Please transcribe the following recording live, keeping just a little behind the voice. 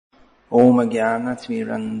Om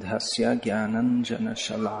Jnanatmirandhasya Jnananjana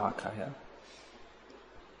Shalakaya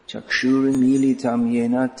Chakshurmilitam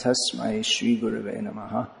Yena Tasmai Shri Gurave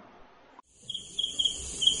Namaha.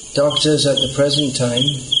 Doctors at the present time,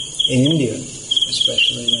 in India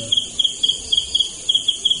especially now,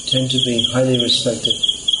 tend to be highly respected.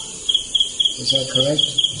 Is that correct?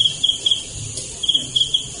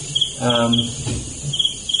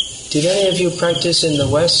 Did any of you practice in the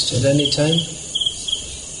West at any time?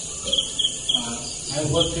 I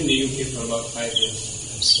worked in the UK for about 5 years.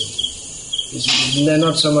 I see. They're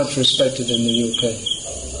not so much respected in the UK.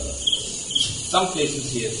 Some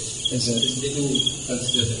places, yes. Is it? They do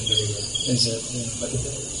consider them very well. Is it? Yeah. But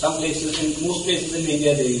some places, in most places in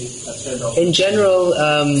India, they consider doctors. In general,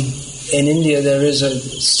 in India there is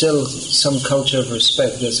still some culture of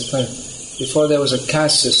respect. Before there was a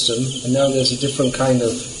caste system, and now there's a different kind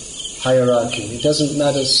of hierarchy. It doesn't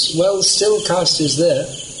matter. Well, still caste is there,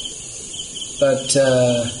 but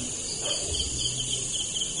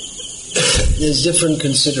there's different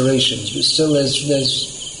considerations. But still,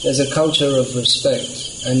 there's a culture of respect.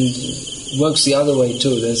 And it works the other way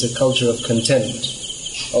too. There's a culture of contempt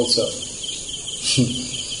also.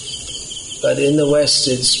 But in the West,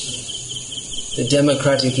 it's the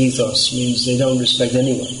democratic ethos means they don't respect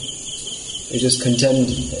anyone. They just contemn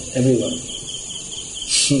everyone.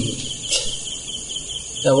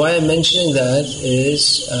 Now, why I'm mentioning that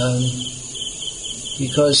is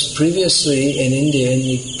because previously in India, in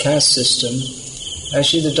the caste system,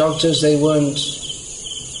 actually the doctors, they weren't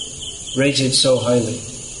rated so highly.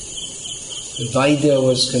 The Vaidya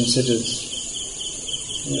was considered,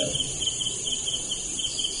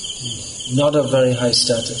 not of very high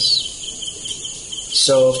status.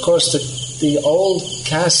 So, of course, the old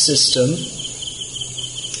caste system,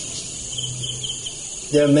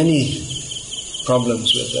 there are many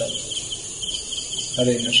problems with that.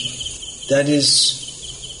 Hare Krishna. That is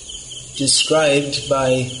described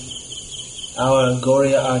by our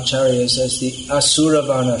Gauriya Acharyas as the Asura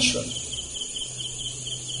Varnashram.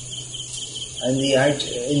 And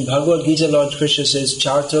in Bhagavad Gita, Lord Krishna says,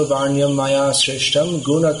 Charto Varnyam Maya Srishtam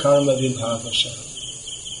Guna Karma Vibhavasha.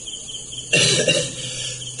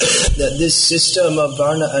 That this system of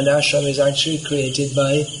Varna and Ashram is actually created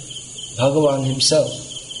by Bhagavan himself.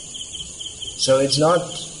 So it's not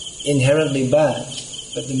inherently bad,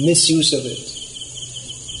 but the misuse of it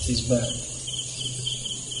is bad.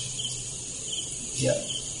 Yeah.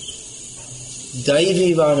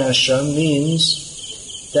 Daivi Varnashram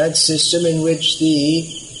means that system in which the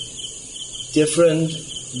different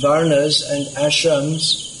varnas and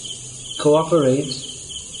ashrams cooperate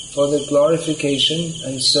for the glorification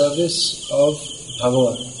and service of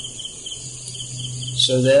Bhagavan.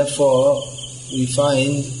 So therefore, we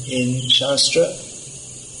find in Shastra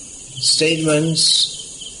statements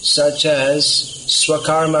such as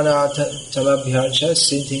Swakarmana tamabhyacha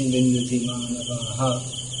siddhim vindati manavaha,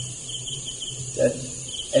 that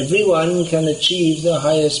everyone can achieve the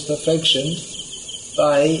highest perfection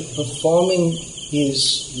by performing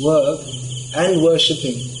his work and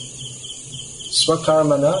worshipping.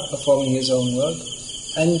 Swakarmana, performing his own work,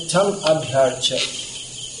 and tam abhyarcha,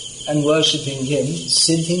 and worshipping him,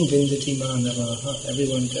 siddhim vindati manavaha,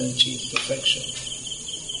 everyone can achieve perfection.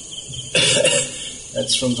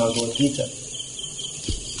 That's from Bhagavad Gita.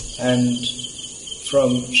 And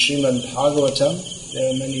from Srimad Bhagavatam, there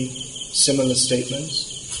are many similar statements.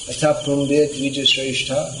 Atha pumbya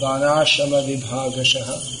dvijashreshta vanashrama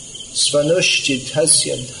vibhagashaha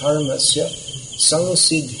svanushchithasya dharmasya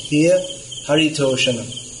samsiddhya haritoshanam.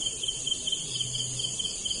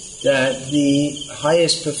 That the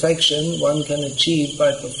highest perfection one can achieve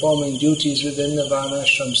by performing duties within the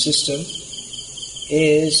Varnashram system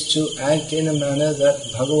is to act in a manner that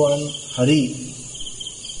Bhagavan Hari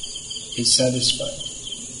is satisfied.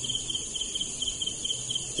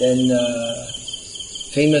 Then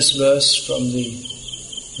famous verse from the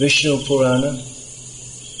Vishnu Purana,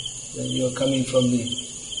 when you are coming from the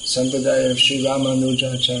Sampradaya of Sri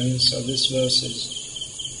Ramanujacharya, so this verse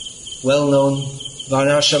is well known.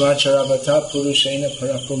 Varnashamacharabhata purushena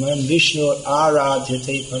parapuman Vishnu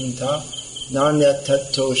aradhyate panta nanya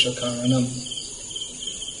tatto shakaranam.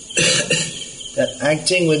 That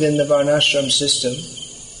acting within the Varnashram system,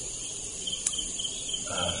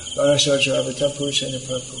 Varnashamacharabhata purushena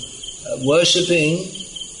parapuman, worshipping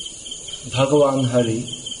Bhagavan Hari,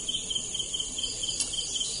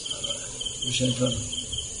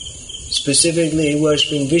 specifically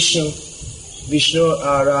worshipping Vishnu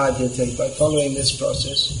Aradhyate, by following this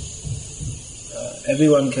process,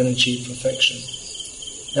 everyone can achieve perfection.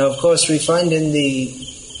 Now, of course, we find in the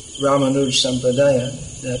Ramanuja Sampradaya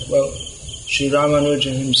that, Sri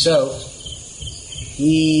Ramanuja himself,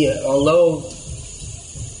 he, although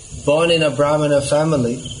born in a Brahmana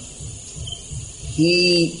family,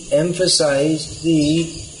 he emphasized the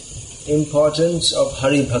importance of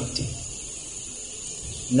Hari Bhakti,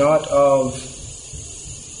 not of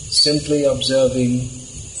simply observing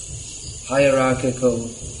hierarchical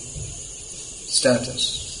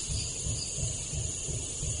status.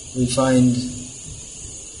 We find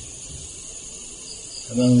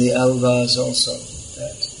among the Alvas also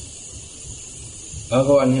that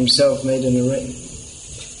Bhagavan himself made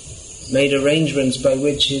arrangements by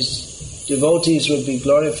which his devotees would be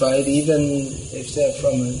glorified even if they're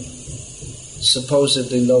from a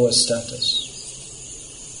supposedly lower status.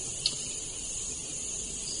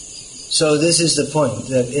 So this is the point,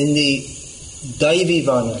 that in the Daivi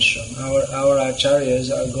Varnashram, our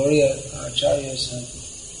acharyas, our Gauriya acharyas have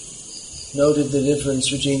noted the difference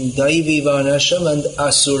between Daivi Varnashram and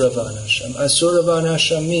Asura Varnashram. Asura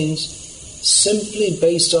Varnashram means simply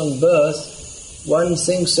based on birth, one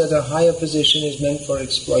thinks that a higher position is meant for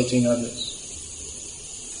exploiting others.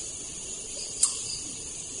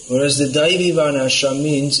 Whereas the Daivi Varnashram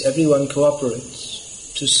means everyone cooperates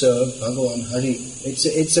to serve Bhagavan Hari.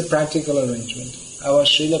 It's a practical arrangement. Our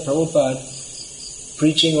Srila Prabhupada,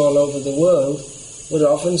 preaching all over the world, would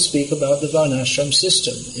often speak about the Varnashram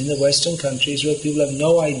system in the Western countries where people have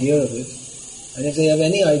no idea of it, and if they have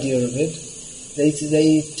any idea of it,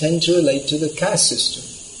 they tend to relate to the caste system,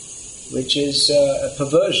 which is a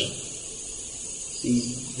perversion.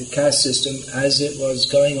 The caste system as it was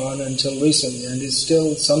going on until recently, and is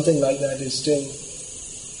still, something like that is still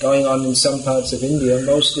going on in some parts of India,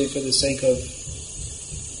 mostly for the sake of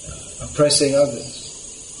oppressing others.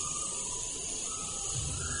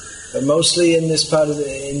 But mostly in this part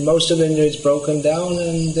in most of India it's broken down,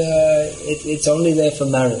 and it's only there for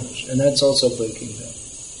marriage, and that's also breaking down.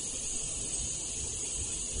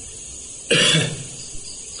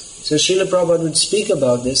 So Srila Prabhupada would speak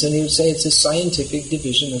about this, and he would say it's a scientific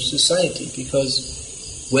division of society,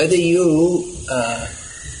 because whether you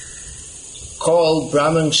call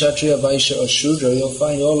Brahman, Kshatriya, Vaishya or Shudra, you'll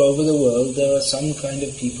find all over the world there are some kind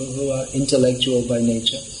of people who are intellectual by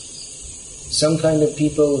nature, some kind of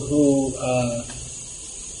people who are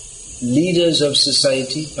leaders of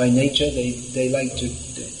society by nature. They like to,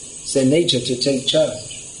 it's their nature to take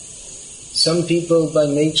charge. Some people by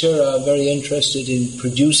nature are very interested in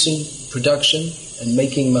production and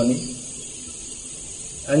making money.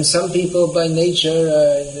 And some people by nature,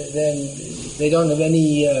 they don't have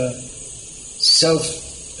any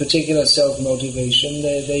particular self-motivation.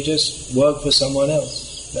 They just work for someone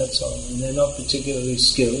else, that's all. And they're not particularly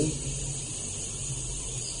skilled.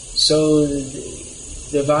 So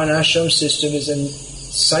the Varnashram system is a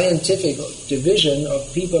scientific division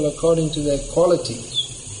of people according to their qualities,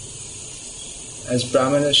 as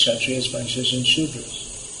Brahmanas, Kshatriyas, Vaishyas and Shudras.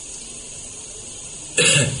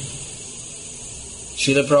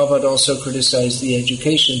 Srila Prabhupada also criticized the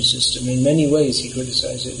education system. In many ways he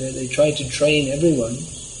criticized it. They try to train everyone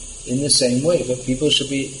in the same way, but people should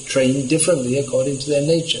be trained differently according to their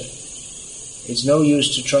nature. It's no use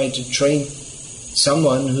to try to train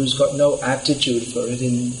someone who's got no aptitude for it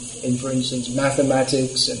in for instance,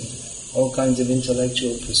 mathematics and all kinds of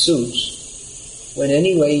intellectual pursuits, when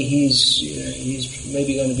anyway he's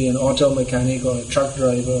maybe going to be an auto mechanic or a truck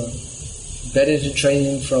driver. Better to train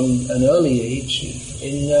him from an early age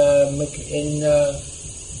in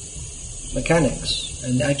mechanics.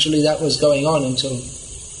 And actually that was going on until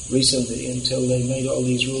recently, until they made all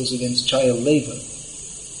these rules against child labor.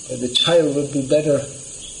 But the child would be better,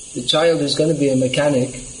 the child who's going to be a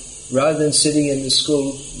mechanic, rather than sitting in the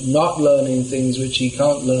school not learning things which he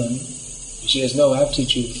can't learn, which he has no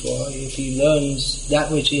aptitude for, if he learns that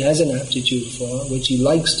which he has an aptitude for, which he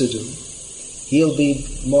likes to do, he'll be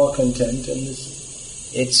more content, and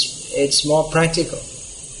it's more practical.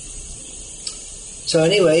 So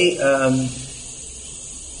anyway,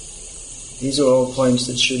 these are all points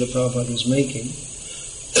that Srila Prabhupada was making.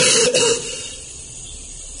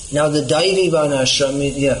 Now the Daivi Varnashram,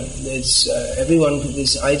 it's everyone.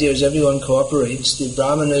 This idea is everyone cooperates. The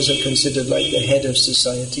Brahmanas are considered like the head of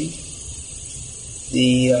society.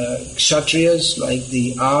 The Kshatriyas like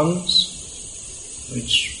the arms,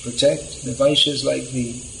 which protect. The Vaishyas like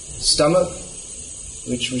the stomach,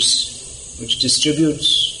 which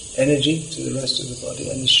distributes energy to the rest of the body,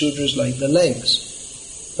 and the Shudras like the legs.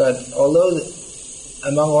 But although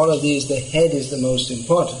among all of these the head is the most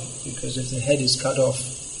important, because if the head is cut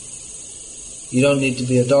off, you don't need to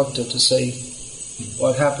be a doctor to say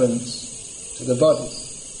what happens to the body.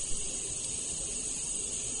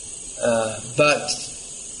 But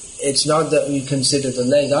it's not that we consider the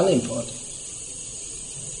leg unimportant.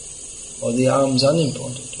 or the arms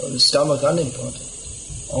unimportant, or the stomach unimportant.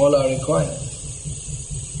 All are required.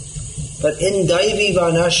 But in Daivi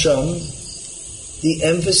Varnashram, the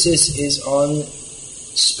emphasis is on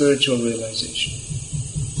spiritual realization.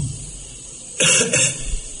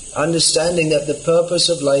 Understanding that the purpose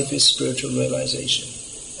of life is spiritual realization.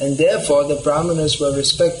 And therefore the Brahmanas were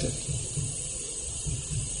respected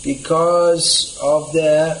because of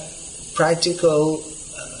their practical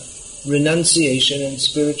renunciation and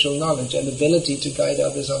spiritual knowledge and ability to guide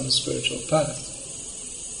others on the spiritual path.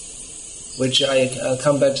 Which I'll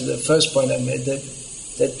come back to the first point I made,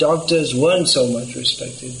 that doctors weren't so much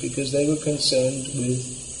respected because they were concerned with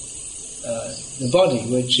the body,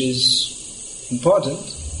 which is important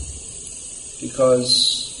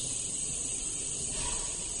because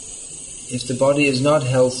if the body is not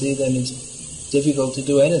healthy, then it's difficult to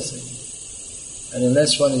do anything. And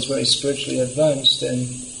unless one is very spiritually advanced, then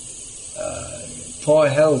poor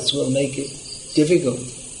health will make it difficult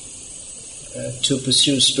to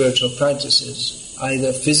pursue spiritual practices.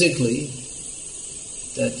 Either physically,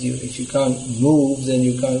 that if you can't move, then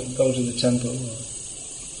you can't go to the temple,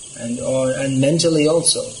 and mentally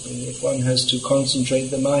also. If one has to concentrate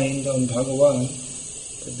the mind on Bhagavan,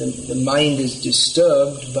 the mind is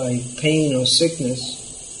disturbed by pain or sickness,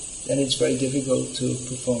 then it's very difficult to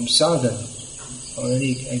perform sadhana or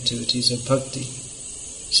any activities of bhakti.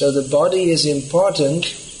 So the body is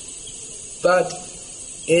important, but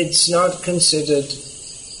it's not considered,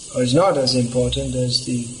 or is not as important as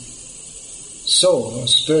the soul or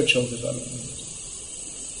spiritual development.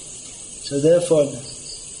 So therefore,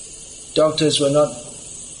 doctors were not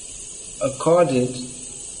accorded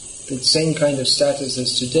the same kind of status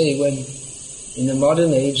as today, when in the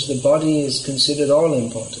modern age the body is considered all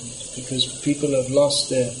important because people have lost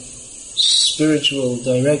their spiritual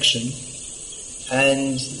direction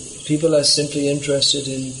and people are simply interested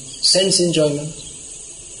in sense enjoyment,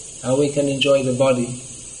 how we can enjoy the body.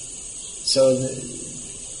 So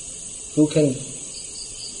who can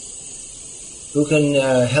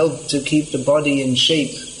help to keep the body in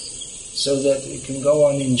shape so that it can go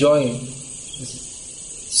on enjoying?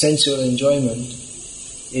 Sensual enjoyment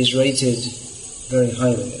is rated very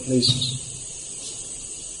highly, at least.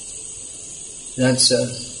 That's a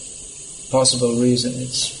possible reason.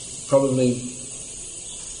 It's probably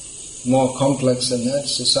more complex than that.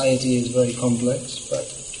 Society is very complex, but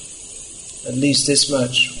at least this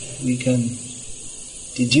much we can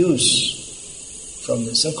deduce from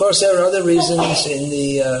this. Of course, there are other reasons. In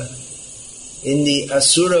the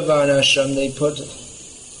Asura Varnashram, they put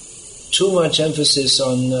too much emphasis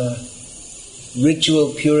on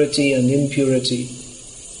ritual purity and impurity,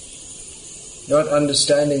 not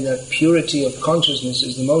understanding that purity of consciousness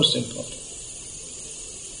is the most important.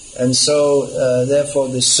 And so, therefore,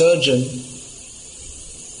 the surgeon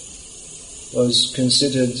was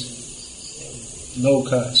considered low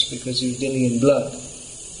caste because he was dealing in blood.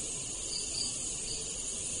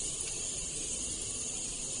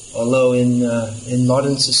 Although in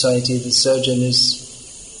modern society, the surgeon is,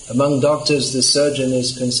 among doctors, the surgeon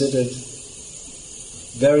is considered,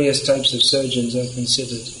 various types of surgeons are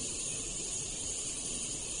considered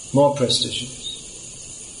more prestigious.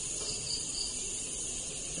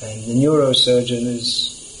 And the neurosurgeon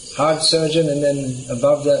is heart surgeon, and then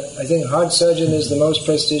above that, I think heart surgeon is the most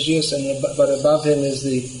prestigious, but above him is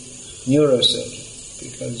the neurosurgeon,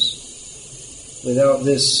 because without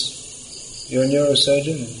this, you're a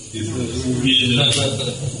neurosurgeon?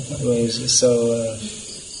 So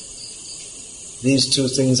these two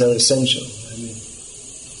things are essential. I mean,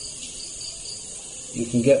 you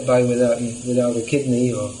can get by without a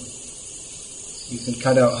kidney, or you can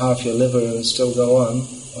cut out half your liver and still go on,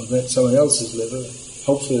 or get someone else's liver.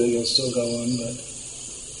 Hopefully you'll still go on, but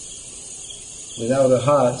without a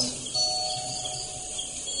heart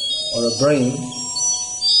or a brain,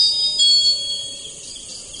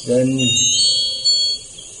 then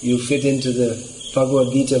you fit into the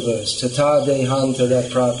Bhagavad Gita verse, Tata Dehantara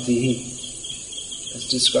Praptihi. It's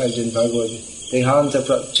described in Bhagavad Gita. Dehanta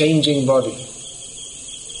Prapti, changing body.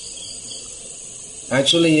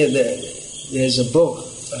 Actually, there's a book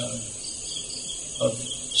of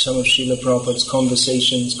some of Srila Prabhupada's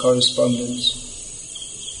conversations, correspondence,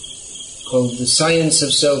 called The Science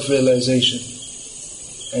of Self-Realization.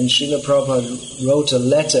 And Srila Prabhupada wrote a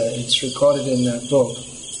letter, it's recorded in that book,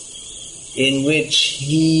 in which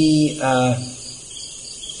he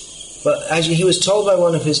was told by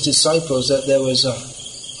one of his disciples that there was a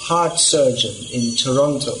heart surgeon in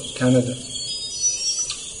Toronto, Canada,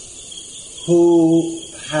 who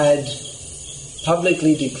had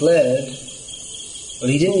publicly declared, well,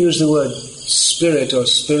 he didn't use the word spirit or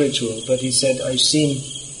spiritual, but he said, I've seen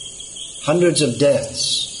hundreds of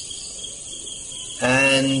deaths.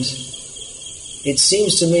 And it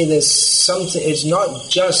seems to me there's something, it's not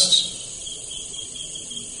just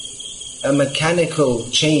a mechanical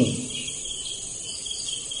change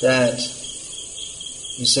that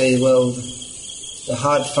you say, well, the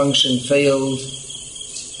heart function failed,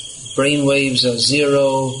 brain waves are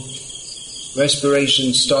zero,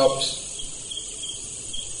 respiration stopped,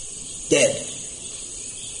 dead.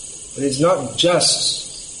 But it's not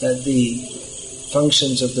just that the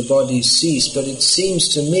functions of the body cease, but it seems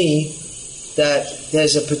to me that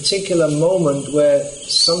there's a particular moment where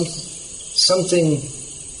something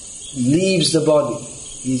leaves the body.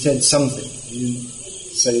 He said something. He didn't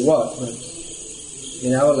say what, but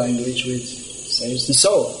in our language we'd say it's the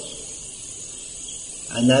soul.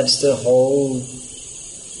 And that's the whole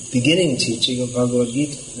beginning teaching of Bhagavad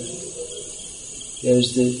Gita.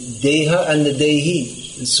 There's the Deha and the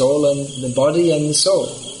Dehi, the soul and the body and the soul.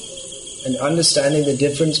 And understanding the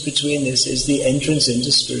difference between this is the entrance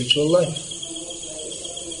into spiritual life.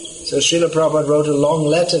 So Srila Prabhupada wrote a long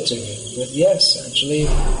letter to him that yes, actually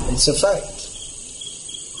it's a fact,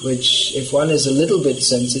 which if one is a little bit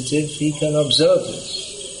sensitive, he can observe it.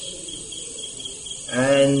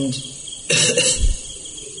 And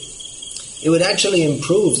it would actually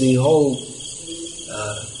improve the whole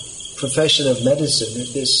profession of medicine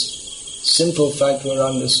if this simple fact were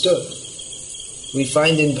understood. We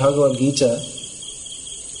find in Bhagavad Gita,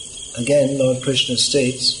 again, Lord Krishna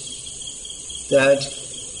states that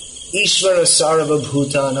Ishvara sarva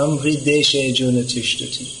bhutanam hrideshe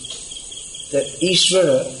junatishtati. That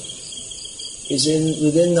Ishvara is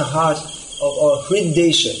within the heart of, or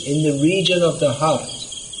hridesha, in the region of the heart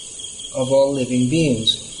of all living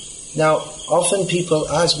beings. Now, often people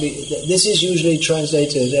ask me, this is usually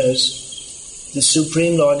translated as the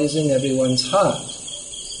Supreme Lord is in everyone's heart.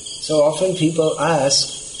 So often people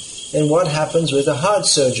ask, then what happens with a heart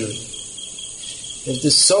surgery? If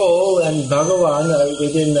the soul and Bhagavan are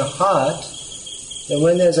within the heart, then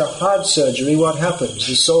when there's a heart surgery, what happens?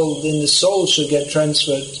 The soul should get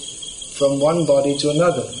transferred from one body to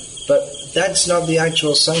another. But that's not the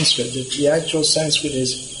actual Sanskrit. The actual Sanskrit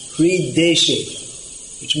is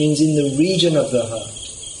hrideshe, which means in the region of the heart.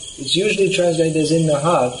 It's usually translated as in the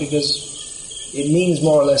heart because it means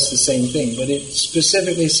more or less the same thing, but it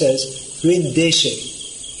specifically says hrideshe,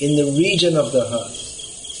 in the region of the heart.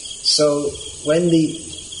 So when the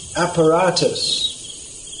apparatus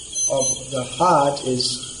of the heart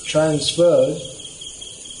is transferred,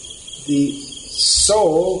 the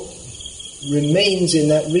soul remains in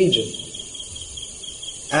that region.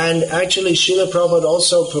 And actually Srila Prabhupada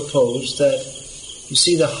also proposed that, you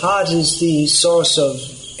see, the heart is the source of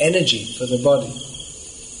energy for the body.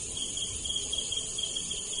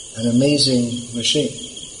 An amazing machine.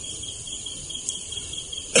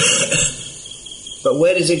 But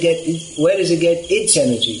where does it get its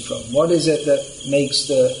energy from? What is it that makes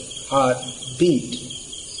the heart beat?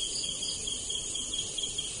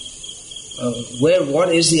 What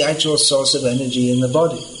is the actual source of energy in the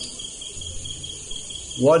body?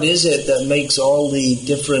 What is it that makes all the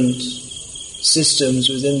different systems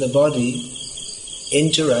within the body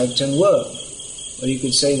interact and work? Or you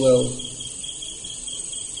could say, well,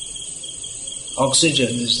 oxygen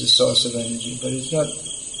is the source of energy, but it's not.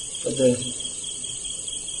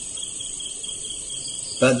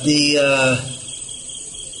 But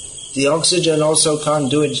the oxygen also can't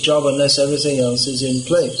do its job unless everything else is in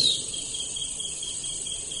place.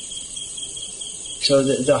 So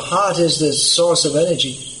the heart is the source of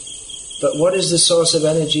energy. But what is the source of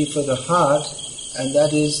energy for the heart? And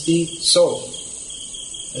that is the soul.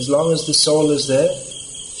 As long as the soul is there,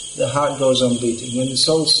 the heart goes on beating. When the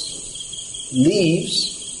soul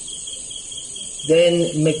leaves,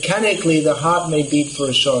 then mechanically the heart may beat for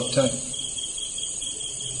a short time.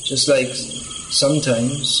 Just like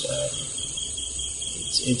sometimes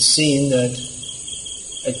it's seen that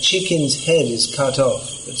a chicken's head is cut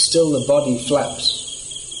off, but still the body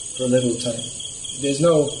flaps for a little time. There's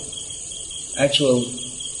no actual,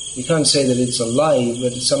 you can't say that it's alive,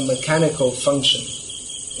 but some mechanical function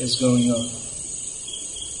is going on.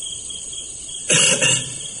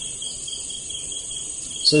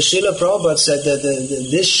 So Srila Prabhupada said that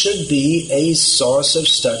this should be a source of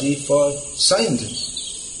study for scientists.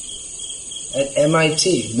 At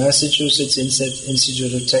MIT, Massachusetts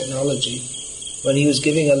Institute of Technology, when he was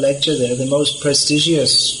giving a lecture there, the most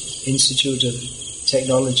prestigious institute of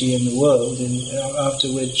technology in the world, after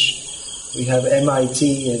which we have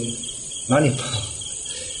MIT in Manipur.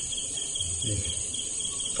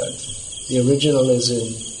 But the original is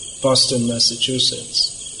in Boston, Massachusetts.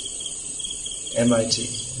 MIT.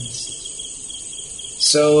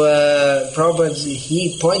 So Prabhupada,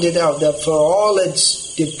 he pointed out that for all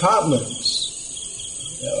its departments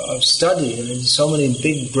of study, and there's so many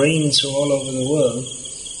big brains from all over the world,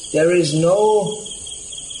 there is no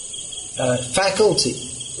faculty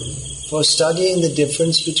for studying the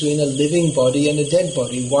difference between a living body and a dead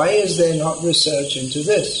body. Why is there not research into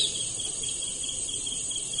this?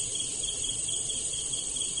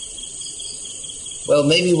 Well,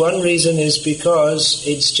 maybe one reason is because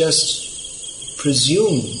it's just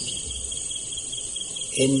presumed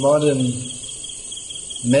in modern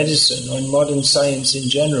medicine or in modern science in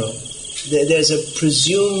general. There's a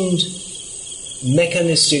presumed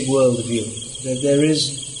mechanistic worldview that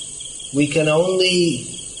we can only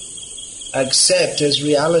accept as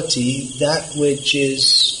reality that which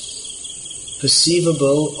is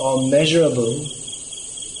perceivable or measurable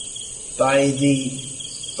by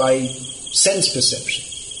sense perception.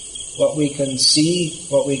 What we can see,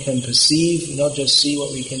 what we can perceive, not just see,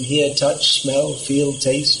 what we can hear, touch, smell, feel,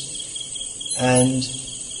 taste, and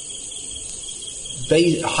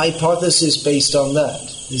hypothesis based on that.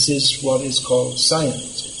 This is what is called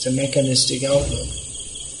science. It's a mechanistic outlook.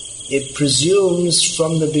 It presumes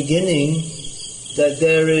from the beginning that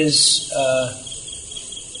there is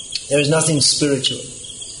nothing spiritual.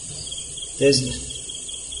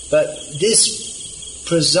 But this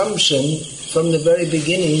presumption from the very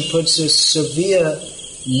beginning puts a severe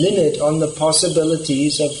limit on the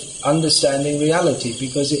possibilities of understanding reality,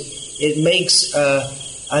 because it makes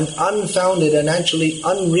an unfounded and actually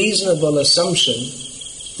unreasonable assumption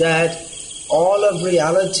that all of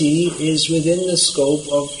reality is within the scope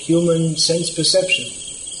of human sense perception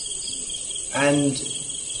and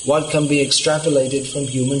what can be extrapolated from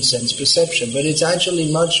human sense perception. But it's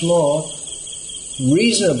actually much more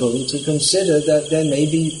reasonable to consider that there may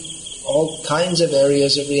be all kinds of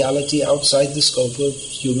areas of reality outside the scope of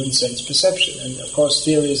human sense perception. And of course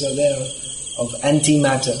theories are there of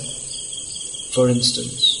antimatter, for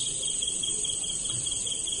instance.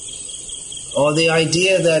 Or the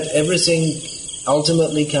idea that everything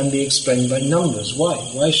ultimately can be explained by numbers. Why?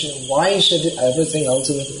 Why should everything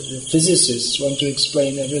ultimately... The physicists want to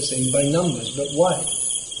explain everything by numbers, but why?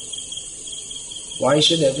 Why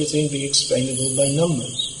should everything be explainable by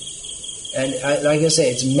numbers? And like I say,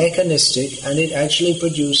 it's mechanistic, and it actually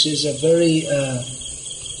produces a very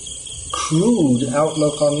crude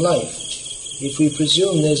outlook on life. If we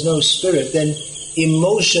presume there's no spirit, then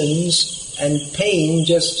emotions and pain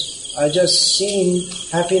are just seen,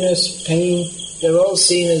 happiness, pain, they're all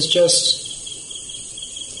seen as just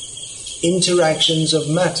interactions of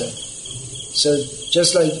matter. So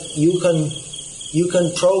just like you can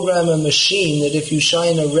program a machine that if you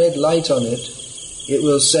shine a red light on it, it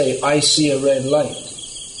will say, I see a red light.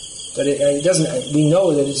 But it doesn't, we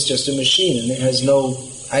know that it's just a machine and it has no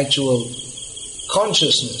actual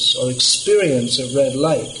consciousness or experience of red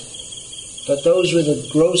light. But those with a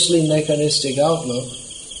grossly mechanistic outlook,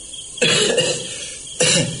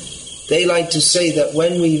 they like to say that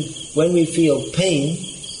when we feel pain,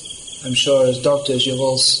 I'm sure as doctors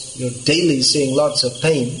you're daily seeing lots of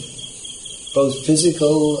pain, both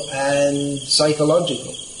physical and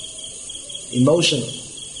psychological, emotional.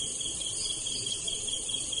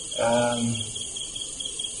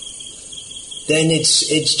 Then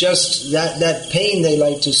it's just that pain, they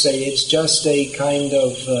like to say, it's just a kind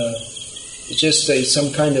of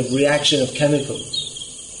some kind of reaction of chemicals.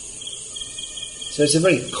 So it's a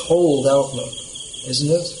very cold outlook, isn't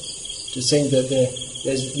it? To think that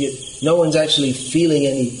no one's actually feeling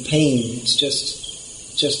any pain. It's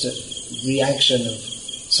just a reaction of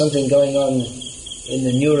something going on in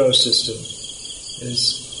the neurosystem.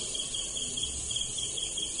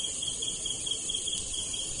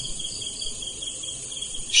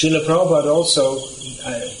 Srila Prabhupada also,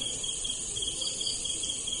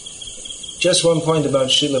 just one point about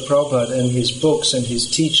Srila Prabhupada and his books and his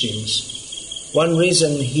teachings. One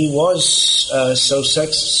reason he was so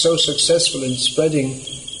successful in spreading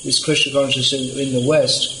this Krishna consciousness in the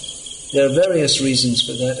West, there are various reasons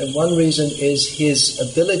for that, and one reason is his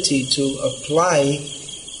ability to apply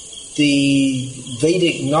the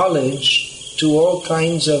Vedic knowledge to all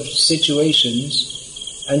kinds of situations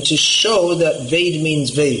and to show that Ved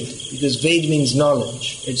means Ved, because Ved means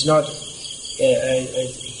knowledge. It's not a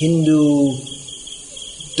Hindu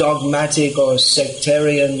dogmatic or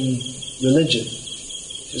sectarian religion.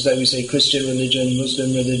 Just like we say Christian religion,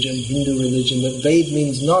 Muslim religion, Hindu religion, but Ved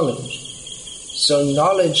means knowledge. So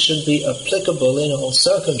knowledge should be applicable in all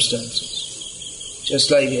circumstances. Just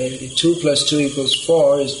like 2 + 2 =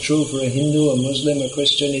 4 is true for a Hindu, a Muslim, a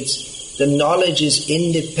Christian, the knowledge is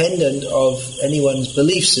independent of anyone's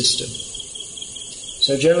belief system.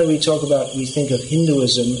 So generally we think of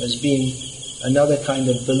Hinduism as being another kind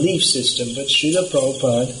of belief system, but Srila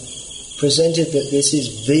Prabhupada presented that this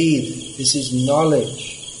is Ved, this is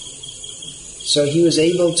knowledge. So he was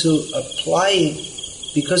able to apply,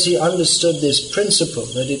 because he understood this principle,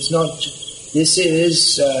 that it's not, this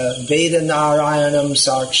is Veda Narayanam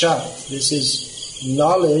Sakshat, this is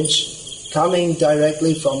knowledge coming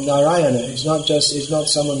directly from Narayana. It's not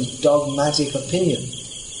someone's dogmatic opinion.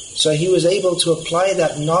 So he was able to apply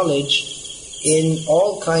that knowledge in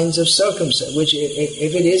all kinds of circumstances, which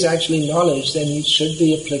if it is actually knowledge, then it should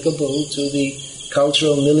be applicable to the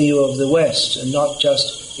cultural milieu of the West, and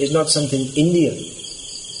it's not something Indian.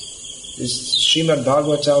 This Srimad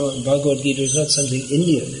Bhagavatam and Bhagavad Gita is not something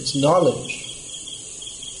Indian, it's knowledge.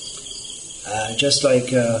 Just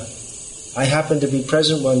like I happened to be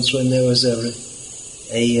present once when there was a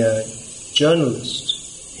journalist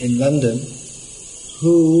in London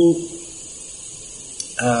who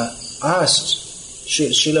asked,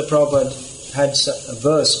 Srila Prabhupada had a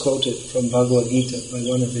verse quoted from Bhagavad Gita by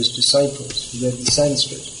one of his disciples who read the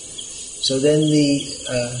Sanskrit. So then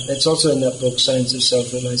that's also in that book, Science of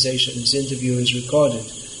Self-Realization. His interview is recorded.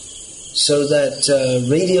 So that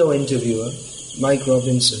radio interviewer, Mike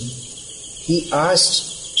Robinson, he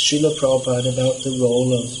asked Srila Prabhupada about the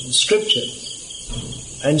role of the scripture.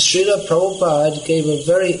 And Srila Prabhupada gave a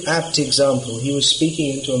very apt example. He was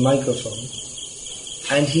speaking into a microphone,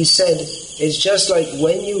 and he said, it's just like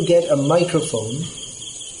when you get a microphone,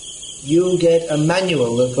 you get a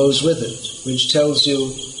manual that goes with it, which tells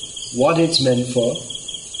you what it's meant for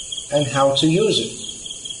and how to use it.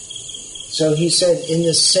 So he said, in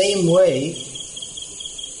the same way,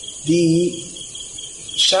 the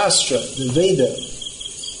Shastra, the Veda,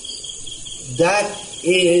 that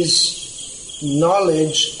is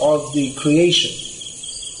knowledge of the creation.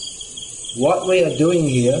 What we are doing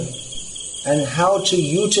here and how to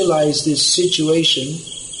utilize this situation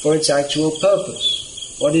for its actual purpose.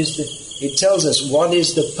 It tells us what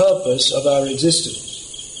is the purpose of our existence.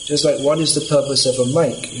 Just like what is the purpose of a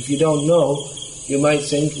mic. If you don't know, you might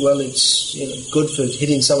think, well, it's good for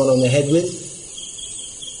hitting someone on the head with,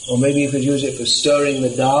 or maybe you could use it for stirring the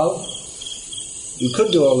dal. You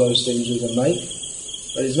could do all those things with a mic,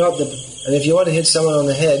 but it's not and if you want to hit someone on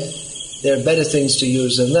the head, there are better things to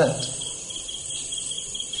use than that.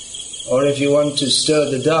 Or if you want to stir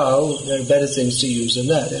the dal, there are better things to use than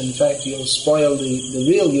that. And in fact, you'll spoil the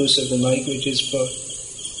real use of the mic, which is for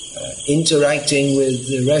interacting with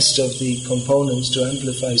the rest of the components to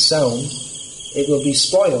amplify sound. It will be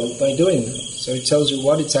spoiled by doing that. So it tells you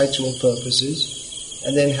what its actual purpose is,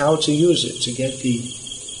 and then how to use it to get the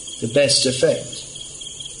best effect.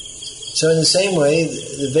 So in the same way,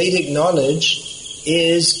 the Vedic knowledge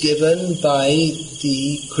is given by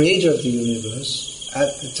the creator of the universe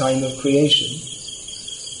at the time of creation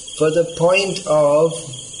for the point of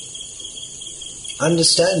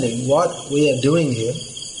understanding what we are doing here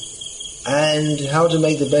and how to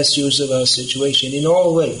make the best use of our situation in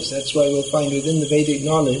all ways. That's why we'll find within the Vedic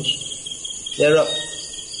knowledge there are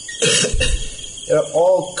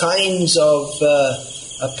all kinds of,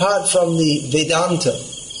 apart from the Vedanta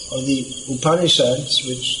or the Upanishads,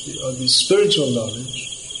 which are the spiritual knowledge,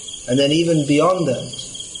 and then even beyond that,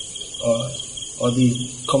 or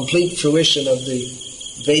the complete fruition of the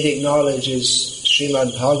Vedic knowledge is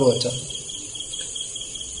Srimad Bhagavatam.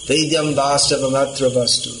 Vedyam Vastavam Atra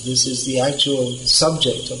Vastu. This is the actual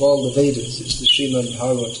subject of all the Vedas, it's the Srimad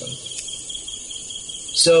Bhagavatam.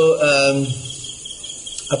 So,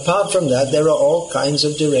 apart from that, there are all kinds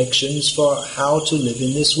of directions for how to live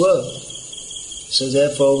in this world. So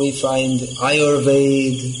therefore we find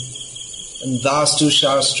Ayurveda and Vastu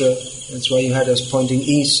Shastra. That's why you had us pointing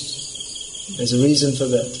east. There's a reason for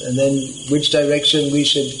that. And then which direction we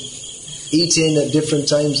should eat in at different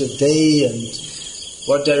times of day, and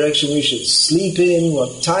what direction we should sleep in,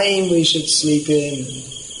 what time we should sleep in,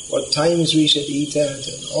 what times we should eat at,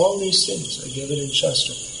 and all these things are given in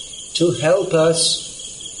Shastra to help us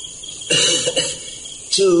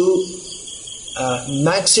to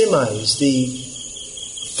maximize the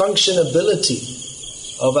functionability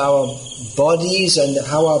of our bodies and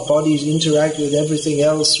how our bodies interact with everything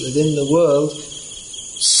else within the world,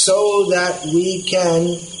 so that we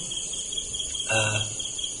can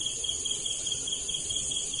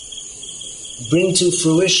bring to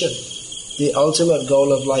fruition the ultimate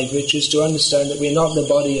goal of life, which is to understand that we're not the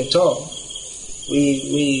body at all.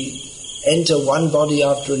 We enter one body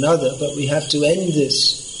after another, but we have to end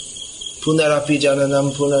this. Punarapi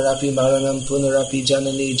jananam, punarapi maranam, punarapi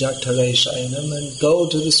janani jaktare shayanam, and go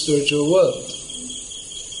to the spiritual world.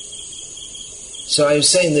 So I was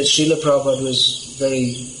saying that Srila Prabhupada was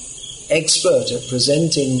very expert at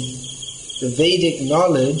presenting the Vedic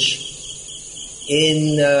knowledge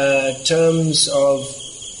in terms of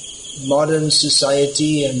modern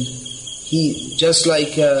society, and he, just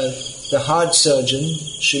like the heart surgeon,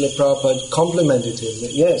 Srila Prabhupada complimented him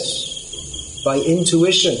that yes, by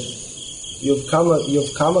intuition you've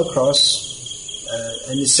come across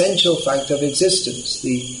an essential fact of existence,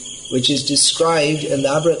 which is described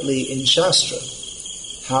elaborately in Shastra.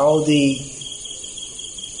 How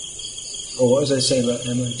what was I saying about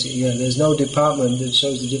MIT? Yeah, there's no department that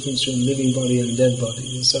shows the difference between a living body and a dead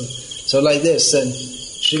body. And so like this, then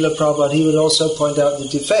Srila Prabhupada, he would also point out the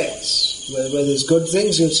defects. Where there's good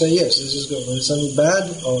things, he would say, yes, this is good. When there's something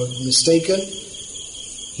bad or mistaken,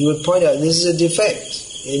 he would point out, this is a defect.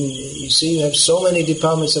 You see, you have so many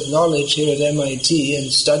departments of knowledge here at MIT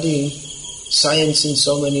and studying science in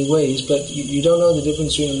so many ways, but you don't know the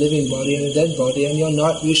difference between a living body and a dead body, and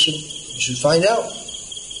you should find out.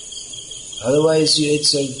 Otherwise,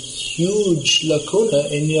 it's a huge lacuna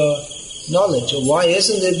in your knowledge. Why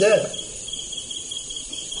isn't it there?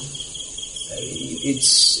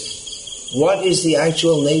 What is the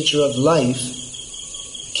actual nature of life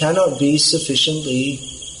cannot be sufficiently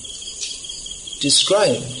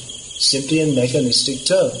described simply in mechanistic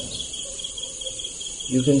terms.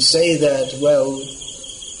 You can say that, well,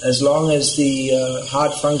 as long as the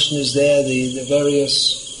heart function is there, the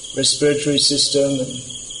various respiratory system and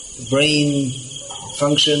the brain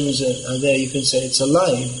functions are there, you can say it's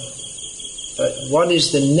alive. But what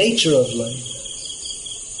is the nature of life?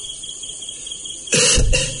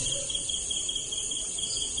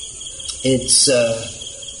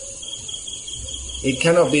 It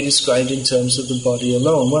cannot be described in terms of the body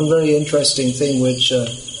alone. One very interesting thing which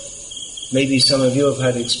maybe some of you have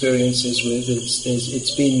had experiences with,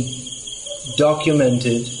 it's been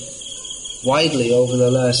documented widely over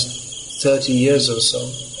the last 30 years or so.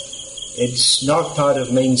 It's not part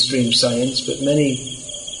of mainstream science, but many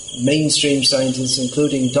mainstream scientists,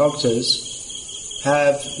 including doctors,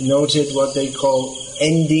 have noted what they call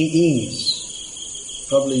NDEs,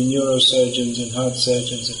 probably neurosurgeons and heart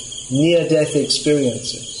surgeons, near-death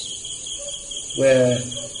experiences, where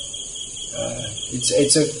it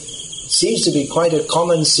seems to be quite a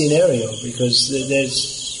common scenario, because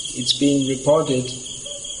it's been reported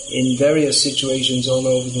in various situations all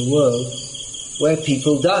over the world where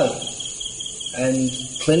people die, and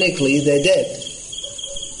clinically they're dead.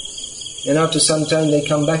 And after some time they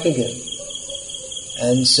come back again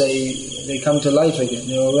and say they come to life again.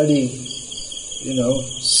 They're already,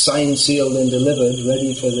 signed, sealed and delivered,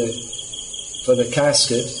 ready for the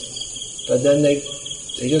casket, but then they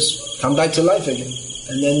just come back to life again.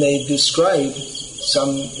 And then they describe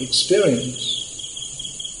some experience.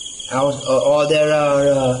 Or there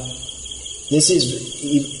are, this is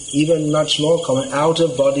even much more common,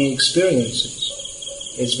 out-of-body experiences.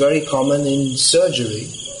 It's very common in surgery.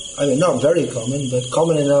 I mean, not very common, but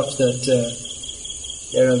common enough that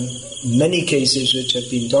there are many cases which have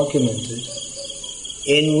been documented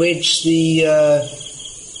in which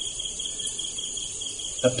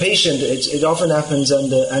a patient, it often happens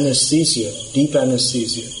under anesthesia, deep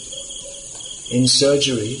anesthesia, in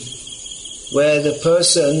surgery, where the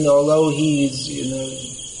person, although he's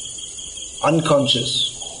unconscious,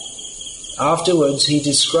 afterwards he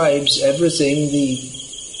describes everything the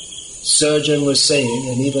surgeon was saying,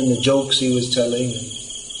 and even the jokes he was telling, and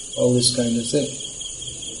all this kind of thing,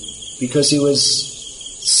 because he was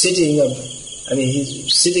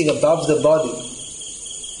he's sitting above the body.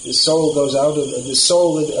 The soul goes out of the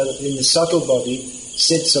soul in the subtle body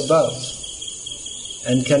sits above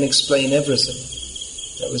and can explain everything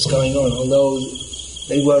that was going on, although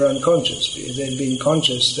they were unconscious. If they'd been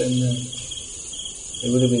conscious, then they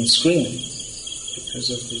would have been screaming because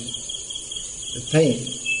of the pain.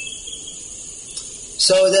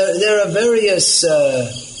 So there are various.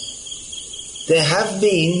 There have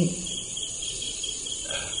been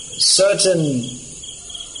certain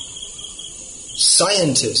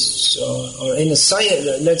scientists, or in a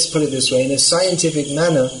let's put it this way, in a scientific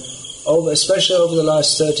manner, especially over the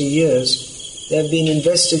last 30 years, there have been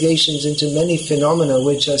investigations into many phenomena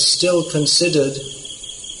which are still considered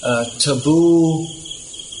taboo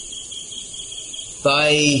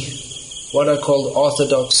by what are called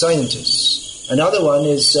orthodox scientists. Another one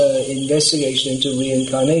is investigation into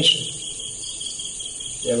reincarnation.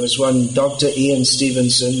 There was one Dr. Ian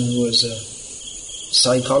Stevenson, who was a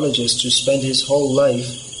psychologist who spent his whole life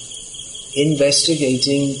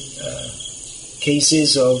investigating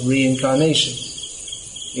cases of reincarnation,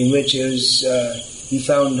 in which he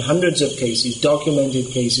found hundreds of cases,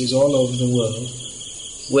 documented cases all over the world,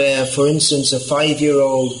 where, for instance, a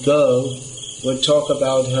 5-year-old girl would talk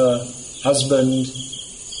about her husband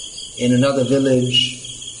in another village,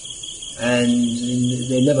 and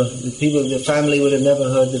the family would have never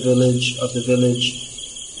heard of the village,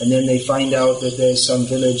 and then they find out that there's some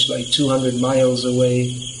village like 200 miles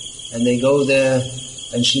away, and they go there,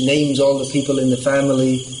 and she names all the people in the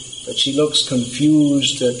family, but she looks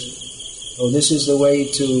confused that, this is the way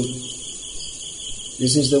to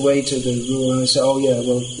the room. And I say,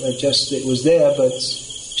 it was there, but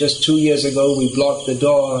just 2 years ago we blocked the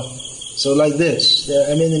door. So like this,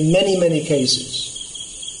 in many, many cases,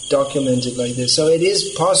 documented like this. So it is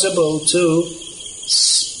possible to,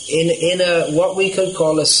 in a what we could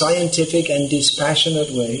call a scientific and dispassionate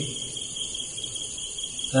way,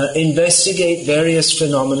 investigate various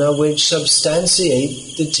phenomena which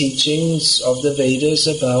substantiate the teachings of the Vedas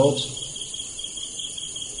about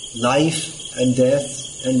life and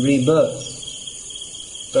death and rebirth.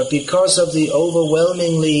 But because of the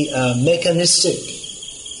overwhelmingly mechanistic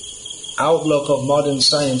outlook of modern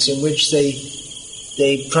science, in which they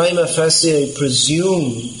prima facie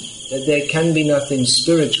presume that there can be nothing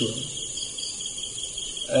spiritual,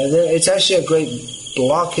 it's actually a great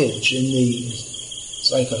blockage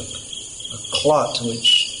it's like a clot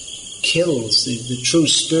which kills the true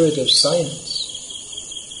spirit of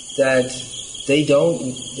science, that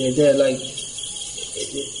they're like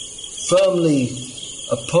firmly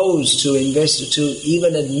opposed to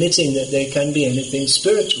even admitting that there can be anything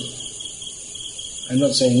spiritual. I'm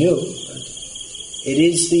not saying you, but it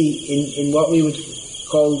is in what we would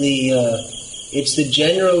call it's the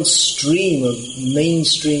general stream of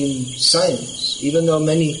mainstream science, even though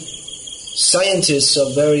many scientists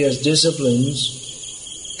of various disciplines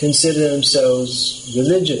consider themselves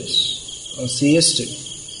religious or theistic.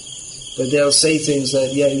 But they'll say things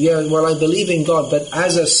like, I believe in God, but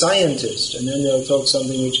as a scientist, and then they'll talk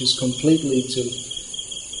something which is completely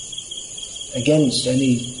against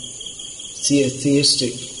any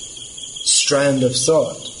theistic strand of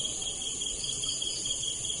thought.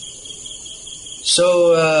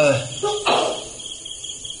 So,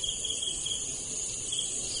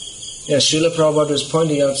 Srila Prabhupada was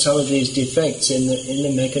pointing out some of these defects in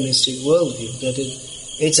the mechanistic worldview, that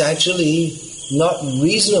it's actually not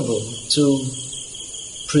reasonable to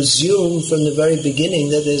presume from the very beginning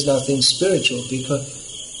that there's nothing spiritual, because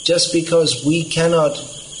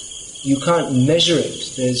you can't measure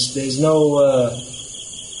it. There's no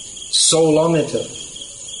soulometer.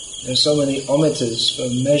 There's so many ometers for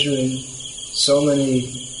measuring so many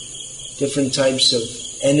different types of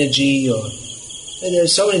energy, and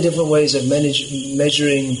there's so many different ways of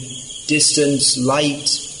measuring distance, light,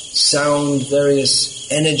 sound, various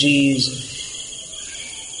energies,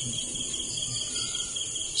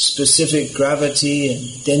 specific gravity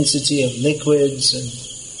and density of liquids, and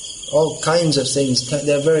all kinds of things.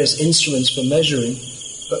 There are various instruments for measuring,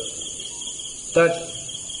 but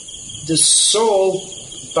the soul,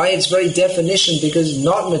 by its very definition, because it's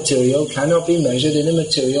not material, cannot be measured in a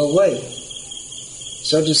material way.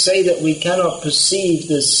 So to say that we cannot perceive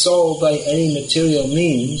the soul by any material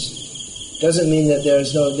means doesn't mean that there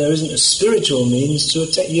isn't a spiritual means to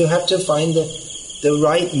attain. You have to find the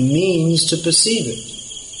right means to perceive it.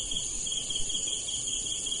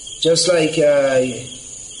 Just like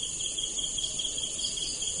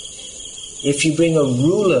if you bring a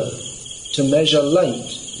ruler to measure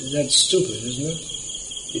light, that's stupid, isn't it?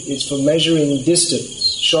 It's for measuring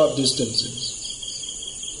distance, short distances.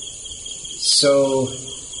 So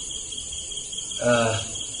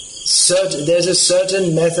there's a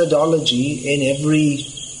certain methodology in every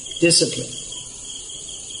discipline.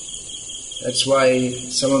 That's why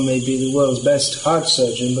someone may be the world's best heart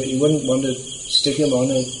surgeon, but you wouldn't want to stick him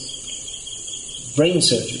on a brain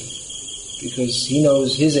surgery, because he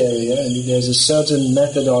knows his area and there's a certain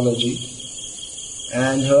methodology,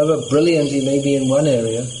 and however brilliant he may be in one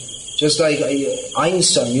area, just like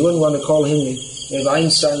Einstein, you wouldn't want to call him, if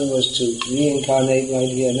Einstein was to reincarnate right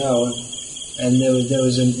here now, and there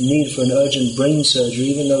was a need for an urgent brain surgery,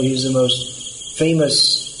 even though he's the most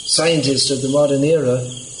famous scientist of the modern era,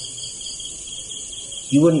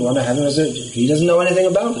 you wouldn't want to have him as he doesn't know anything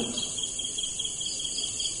about it.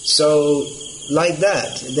 So, like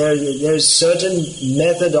that, there's certain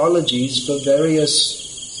methodologies for various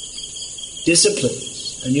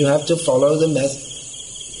disciplines, and you have to follow the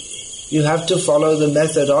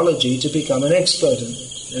methodology to become an expert in it.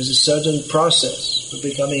 There's a certain process for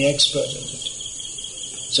becoming expert in it.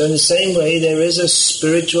 So in the same way, there is a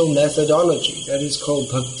spiritual methodology that is called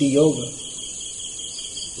Bhakti Yoga,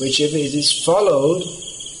 which if it is followed,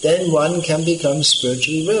 then one can become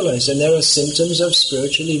spiritually realized. And there are symptoms of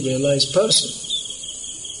spiritually realized persons,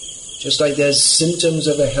 just like there's symptoms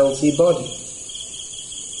of a healthy body.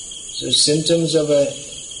 So symptoms of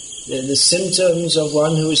the symptoms of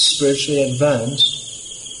one who is spiritually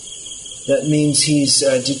advanced, that means he's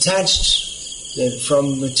detached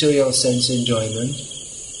from material sense enjoyment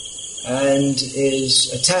and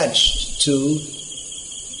is attached to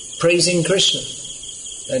praising Krishna.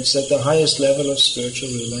 That's at the highest level of spiritual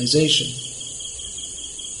realization.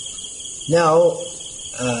 Now,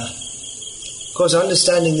 of course,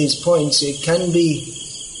 understanding these points, it can be,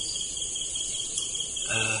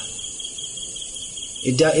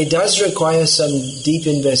 it does require some deep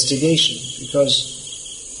investigation,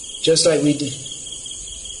 because just like we did,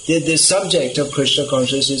 the subject of Krishna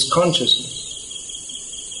consciousness is consciousness.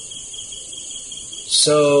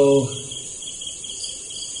 So,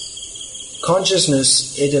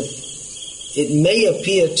 consciousness, it may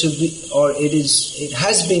appear to be, or it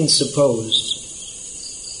has been supposed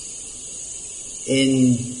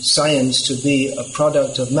in science to be a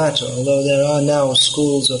product of matter, although there are now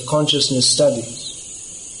schools of consciousness studies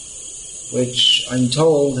which I'm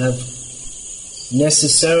told have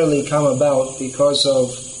necessarily come about because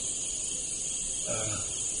of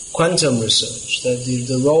quantum research, that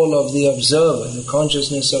the role of the observer, the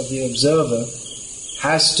consciousness of the observer,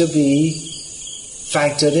 has to be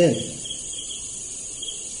factored in.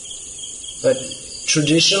 But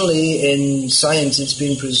traditionally in science it's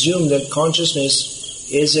been presumed that consciousness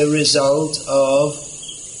is a result of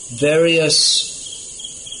various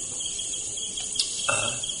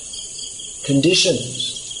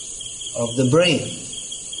conditions of the brain.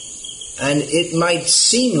 And it might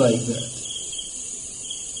seem like that,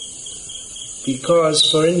 because,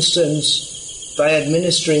 for instance, by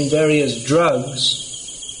administering various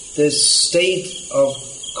drugs, the state of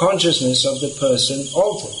consciousness of the person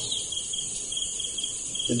alters.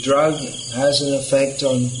 The drug has an effect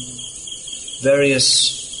on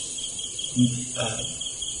various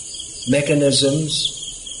mechanisms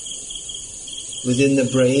within the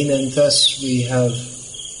brain, and thus we have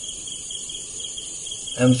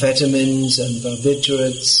amphetamines and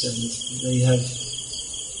barbiturates, and they have,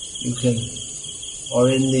 you can, or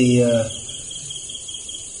in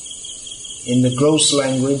the gross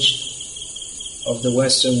language of the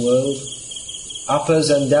Western world, uppers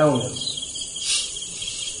and downers.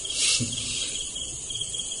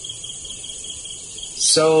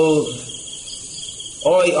 So,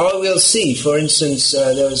 or we'll see. For instance,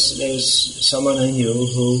 there was someone I knew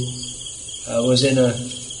who was in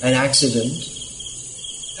an accident,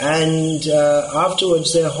 and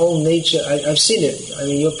afterwards their whole nature, I've seen it, I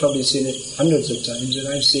mean you've probably seen it hundreds of times, and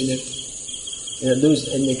I've seen it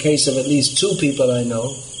in the case of at least two people I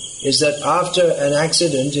know, is that after an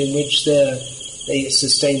accident in which they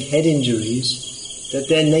sustained head injuries, that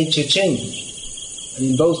their nature changed. And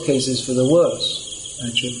in both cases for the worse,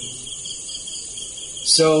 actually.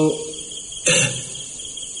 So,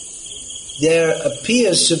 there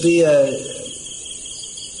appears to be a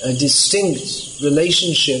distinct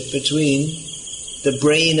relationship between the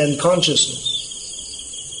brain and consciousness.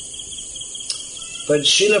 But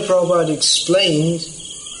Srila Prabhupada explained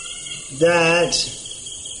that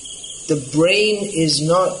the brain is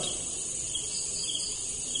not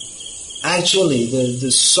actually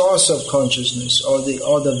the source of consciousness or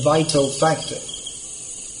the vital factor.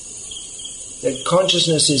 That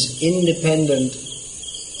consciousness is independent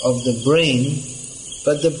of the brain,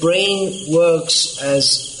 but the brain works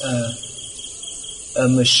as a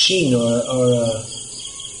machine or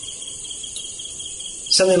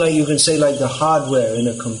something like, you can say, like the hardware in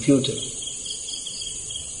a computer.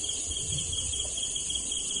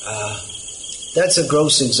 That's a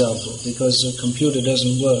gross example, because a computer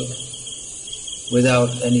doesn't work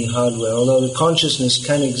without any hardware, although the consciousness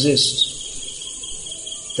can exist.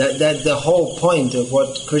 That the whole point of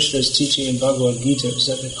what Krishna is teaching in Bhagavad Gita is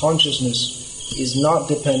that the consciousness is not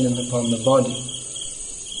dependent upon the body.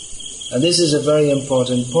 And this is a very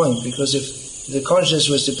important point, because if the consciousness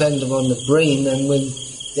was dependent upon the brain, then with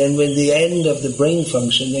the end of the brain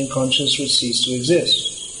function, then consciousness would cease to exist.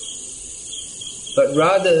 But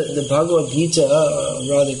rather, the Bhagavad Gita,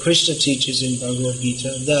 rather Krishna teaches in Bhagavad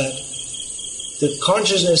Gita that the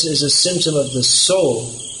consciousness is a symptom of the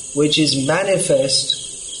soul, which is manifest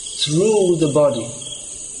through the body.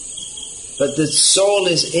 But the soul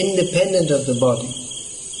is independent of the body.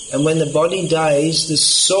 And when the body dies, the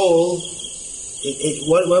soul,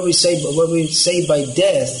 what we say by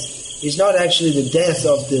death is not actually the death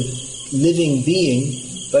of the living being,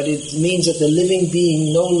 but it means that the living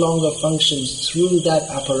being no longer functions through that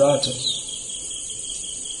apparatus.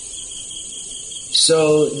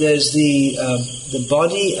 So there's the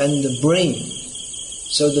body and the brain.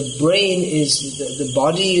 So the brain is, the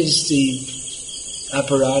body is the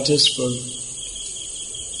apparatus for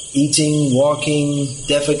eating, walking,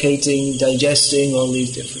 defecating, digesting, all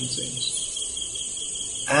these different things.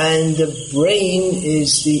 And the brain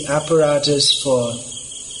is the apparatus for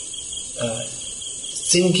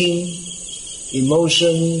thinking,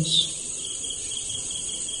 emotions,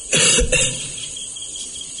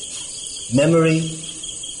 memory,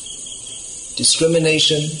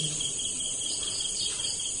 discrimination,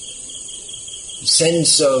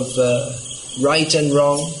 sense of right and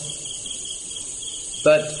wrong.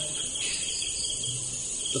 But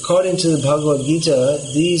according to the Bhagavad Gita,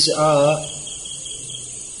 these are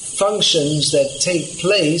functions that take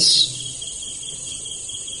place,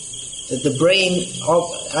 that the brain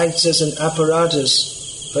acts as an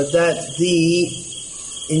apparatus, but that the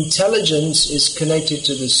intelligence is connected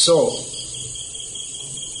to the soul,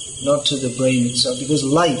 not to the brain itself, because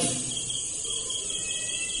life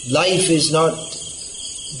is not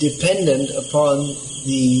dependent upon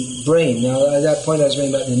the brain. Now, at that point I was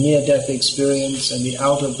talking about the near-death experience and the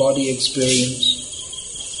out-of-body experience.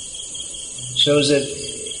 Shows that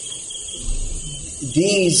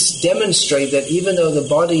these demonstrate that even though the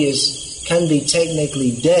body can be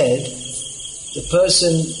technically dead, the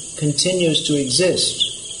person continues to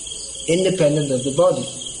exist, independent of the body.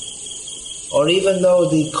 Or even though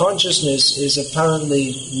the consciousness is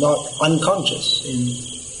apparently not unconscious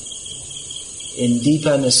in deep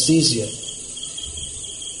anesthesia,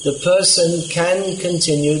 the person can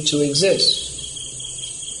continue to exist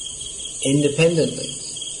independently.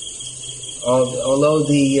 Although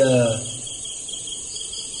the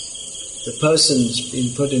person's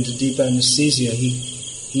been put into deep anesthesia,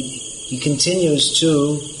 he continues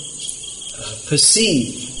to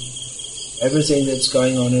perceive everything that's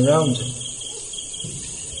going on around him.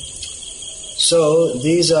 So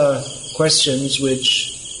these are questions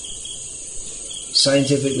which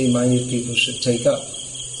scientifically minded people should take up.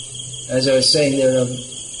 As I was saying, there are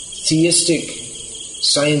theistic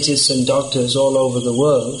scientists and doctors all over the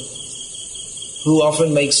world who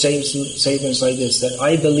often make statements like this, that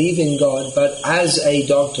I believe in God, but as a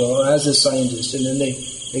doctor or as a scientist, and then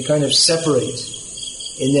they kind of separate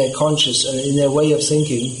in their in their way of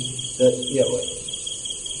thinking that,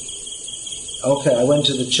 okay, I went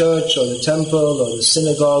to the church or the temple or the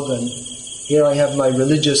synagogue and here I have my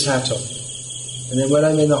religious hat on. And then when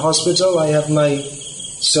I'm in the hospital, I have my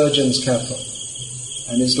surgeon's cap on.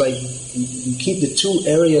 And it's like you keep the two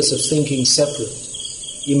areas of thinking separate.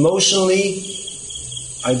 Emotionally,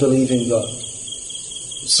 I believe in God.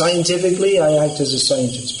 Scientifically, I act as a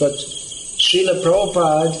scientist. But Srila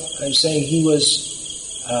Prabhupada, I'm saying he was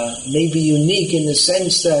maybe unique in the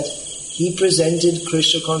sense that he presented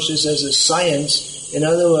Krishna consciousness as a science, in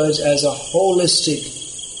other words, as a holistic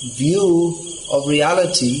view of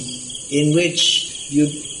reality in which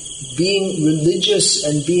being religious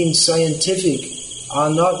and being scientific are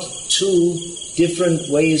not two different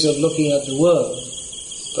ways of looking at the world.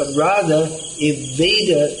 But rather, if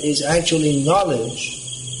Veda is actually knowledge,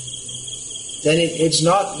 then it's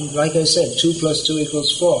not, like I said, 2 + 2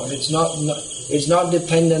 = 4. It's not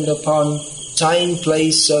dependent upon time,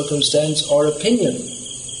 place, circumstance, or opinion.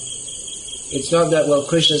 It's not that, well,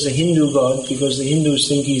 Krishna is a Hindu god because the Hindus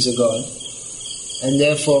think he's a god, and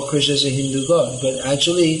therefore Krishna is a Hindu god. But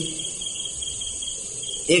actually,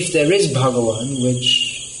 if there is Bhagavan,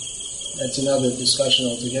 which that's another discussion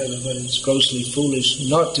altogether, but it's grossly foolish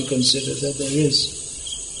not to consider that there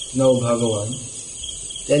is no Bhagavan,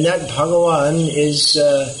 then that Bhagavan is,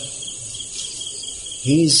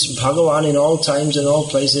 he's Bhagavan in all times and all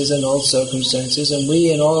places and all circumstances, and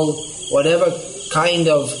we in all, whatever kind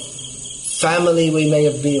of family we may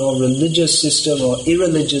have been, or religious system or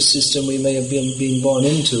irreligious system we may have been born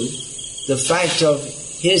into, the fact of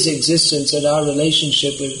his existence and our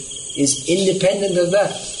relationship is independent of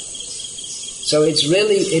that. So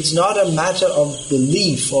it's not a matter of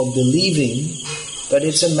belief or believing, but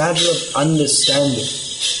it's a matter of understanding.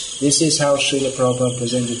 This is how Srila Prabhupada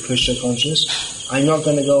presented Krishna consciousness. I'm not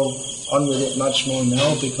going to go on with it much more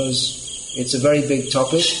now because it's a very big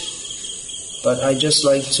topic, but I just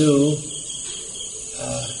like to,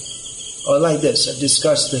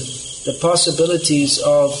 discuss the possibilities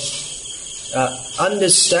of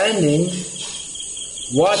understanding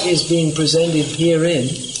what is being presented herein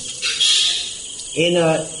in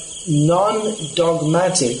a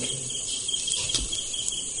non-dogmatic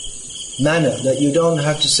manner, that you don't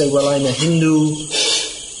have to say, well, I'm a Hindu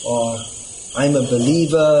or I'm a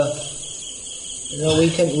believer.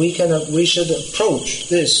 We should approach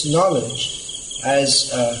this knowledge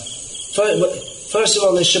as first of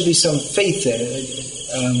all, there should be some faith there.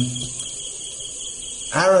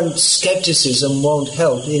 Arrant skepticism won't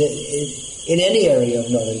help. in any area of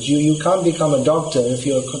knowledge. You can't become a doctor if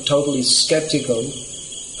you're totally skeptical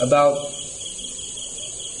about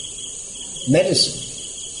medicine.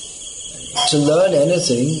 To learn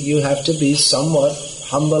anything, you have to be somewhat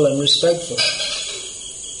humble and respectful.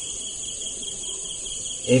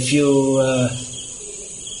 If you,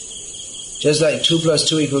 just like 2 +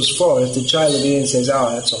 2 = 4, if the child of being says,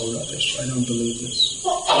 that's all rubbish, I don't believe this.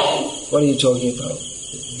 What are you talking about?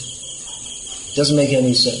 It doesn't make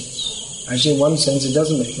any sense. Actually, in one sense, it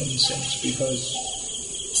doesn't make any sense, because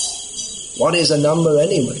what is a number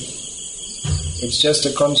anyway? It's just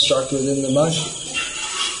a construct within the mind.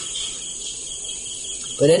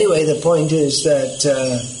 But anyway, the point is that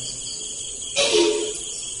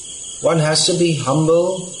one has to be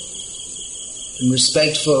humble and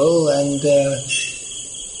respectful, and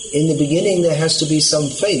in the beginning there has to be some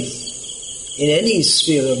faith in any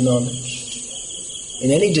sphere of knowledge,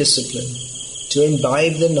 in any discipline. To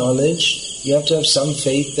imbibe the knowledge, you have to have some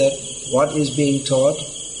faith that what is being taught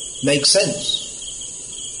makes sense.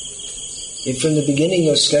 If from the beginning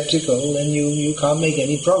you're skeptical, then you can't make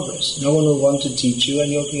any progress. No one will want to teach you,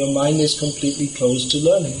 and your mind is completely closed to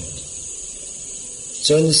learning it.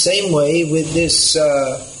 So in the same way, with this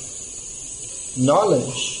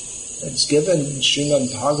knowledge that's given in Srimad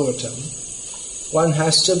Bhagavatam, one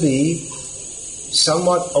has to be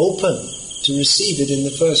somewhat open to receive it in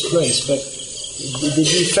the first place. But the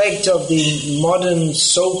defect of the modern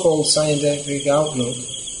so-called scientific outlook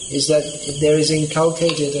is that there is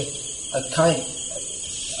inculcated a kind of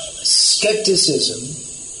skepticism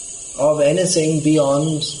of anything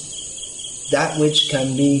beyond that which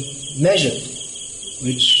can be measured,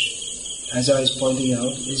 which, as I was pointing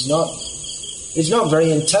out, it's not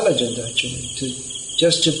very intelligent actually,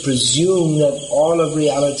 to presume that all of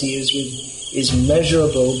reality is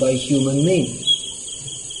measurable by human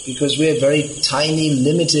means, because we are very tiny,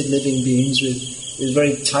 limited living beings with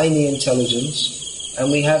very tiny intelligence. And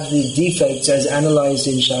we have the defects as analyzed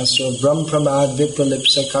in Shastra, Brahm Pramad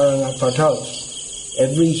Vipralipsa Karana Partav.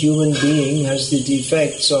 Every human being has the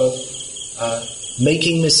defects of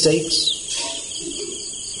making mistakes.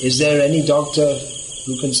 Is there any doctor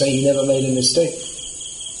who can say he never made a mistake?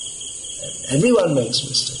 Everyone makes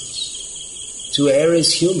mistakes. To err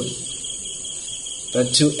is human.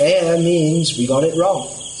 But to err means we got it wrong.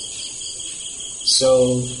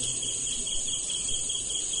 So,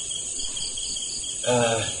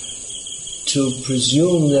 to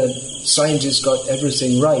presume that scientists got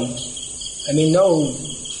everything right, I mean, no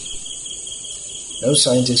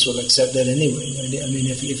scientist will accept that anyway. I mean,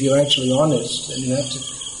 if you're actually honest, then you have to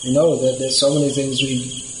know that there's so many things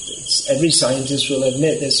every scientist will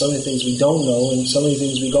admit there's so many things we don't know, and so many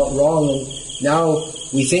things we got wrong, and now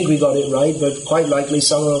we think we got it right, but quite likely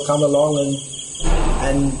someone will come along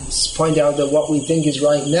and point out that what we think is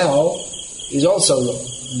right now is also wrong.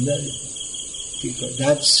 And because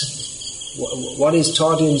that's what is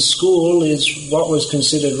taught in school is what was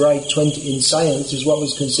considered right in science is what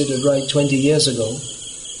was considered right 20 years ago,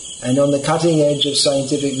 and on the cutting edge of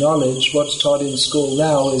scientific knowledge, what's taught in school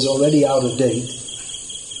now is already out of date,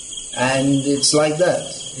 and it's like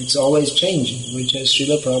that. It's always changing, which, as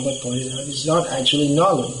Srila Prabhupada pointed out, is not actually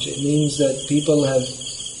knowledge. It means that people have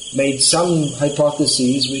made some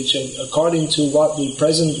hypotheses which, according to what we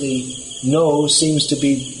presently know, seems to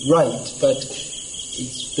be right, but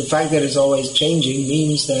the fact that it's always changing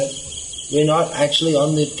means that we're not actually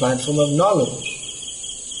on the platform of knowledge.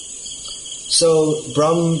 So,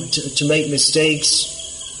 Brahm, to make mistakes,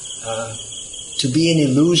 to be an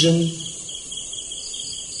illusion,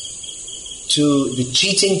 to the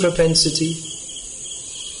cheating propensity,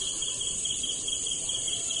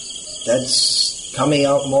 that's coming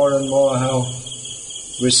out more and more, how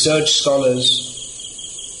research scholars,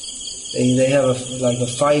 they have a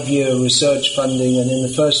 5-year research funding, and in the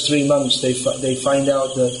first 3 months they find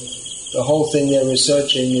out that the whole thing they're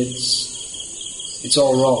researching, it's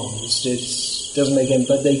all wrong. It doesn't make any,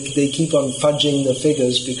 but they keep on fudging the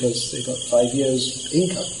figures because they've got 5 years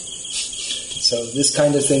income. So this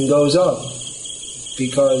kind of thing goes on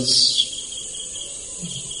because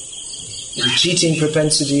the cheating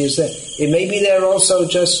propensity is there. It may be there also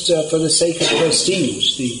just for the sake of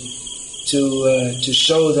prestige, to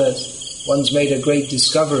show that one's made a great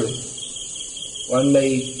discovery. One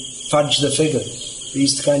may fudge the figures.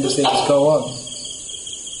 These kind of things go on.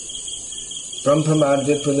 Brahm Pramad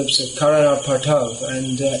Vipralipsa Karana Partav,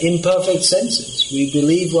 and imperfect senses. We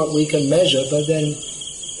believe what we can measure, but then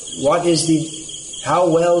how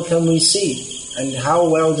well can we see? And how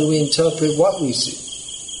well do we interpret what we see?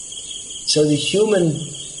 So the human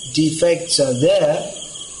defects are there.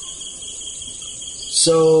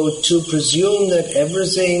 So to presume that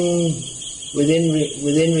everything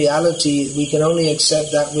within reality, we can only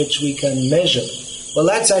accept that which we can measure. Well,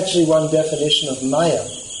 that's actually one definition of Maya.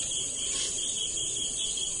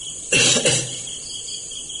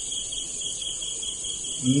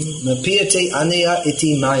 Mapiyate anaya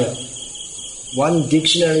iti Maya. One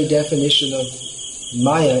dictionary definition of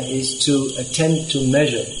Maya is to attempt to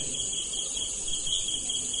measure.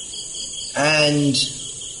 And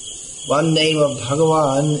one name of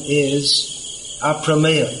Bhagavan is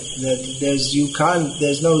aprameya. That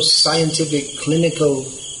there's no scientific, clinical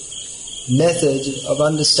method of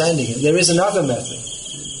understanding it. There is another method.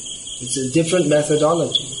 It's a different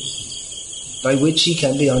methodology by which he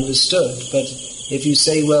can be understood. But if you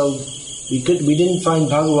say, well, we didn't find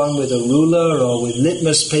Bhagavan with a ruler or with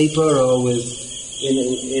litmus paper or with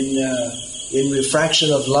in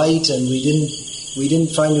refraction of light, and we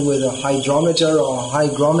didn't find it with a hydrometer or a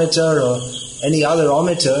hygrometer or any other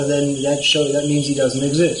ometer, then that means he doesn't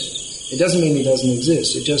exist. It doesn't mean he doesn't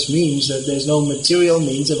exist. It just means that there's no material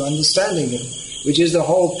means of understanding him, which is the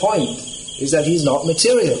whole point, is that he's not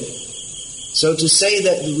material. So to say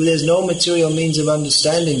that there's no material means of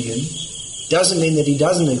understanding him doesn't mean that he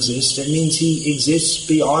doesn't exist. It means he exists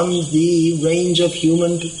beyond the range of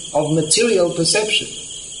material perception.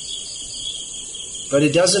 But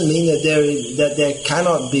it doesn't mean that there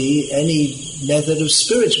cannot be any method of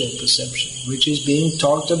spiritual perception, which is being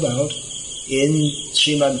talked about in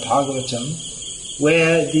Srimad Bhagavatam,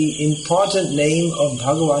 where the important name of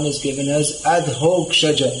Bhagavan is given as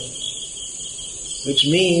Adhokshaja, which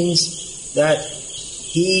means that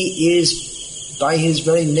he is, by his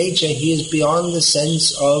very nature, he is beyond the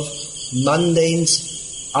sense of mundane.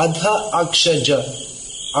 Adha Akshaja.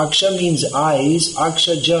 Aksha means eyes,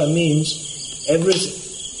 Akshaja means everything.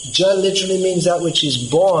 Ja literally means that which is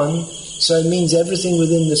born, so it means everything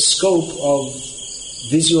within the scope of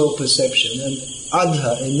visual perception. And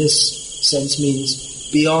Adha in this sense means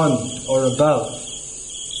beyond or above.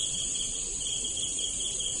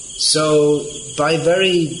 So by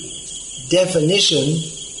very definition,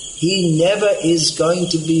 he never is going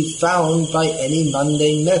to be found by any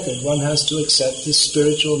mundane method. One has to accept the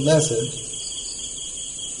spiritual method,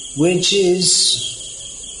 which is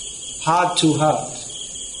heart to heart.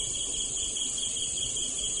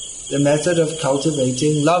 The method of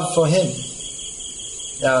cultivating love for him.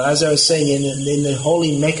 Now, as I was saying, in the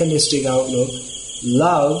wholly mechanistic outlook,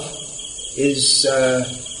 love is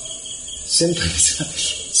simply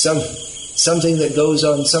something that goes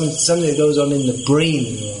on, something that goes on in the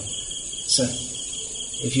brain. So,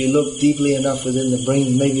 if you look deeply enough within the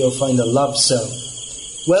brain, maybe you'll find a love cell.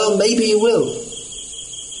 Well, maybe you will.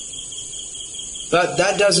 But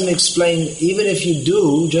that doesn't explain, even if you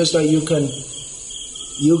do, just like you can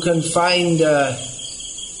find,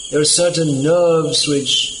 there are certain nerves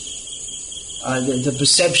which, the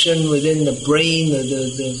perception within the brain,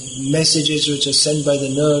 the messages which are sent by the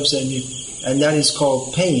nerves, and that is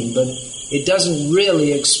called pain, but it doesn't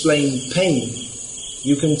really explain pain.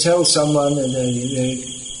 You can tell someone and they're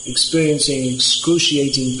experiencing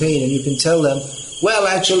excruciating pain, and you can tell them, well,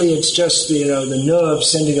 actually, it's just the nerve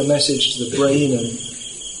sending a message to the brain, and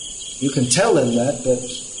you can tell them that, but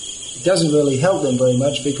it doesn't really help them very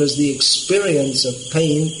much because the experience of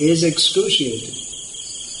pain is excruciating.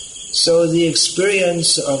 So the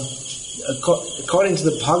experience of, according to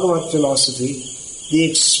the Bhagavat philosophy, the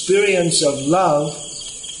experience of love,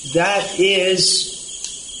 that is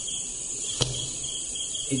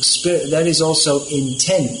also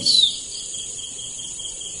intense.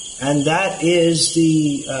 And that is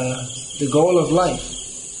the goal of life,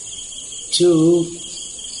 to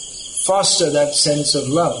foster that sense of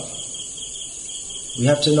love. We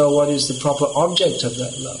have to know what is the proper object of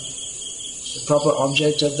that love. The proper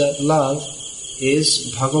object of that love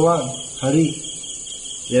is Bhagavan, Hari.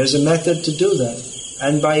 There's a method to do that.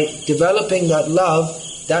 And by developing that love,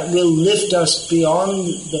 that will lift us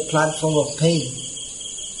beyond the platform of pain.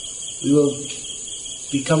 We will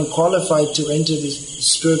become qualified to enter the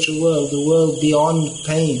spiritual world, the world beyond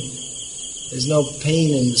pain. There's no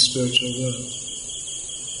pain in the spiritual world.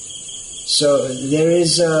 So there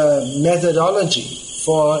is a methodology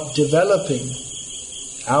for developing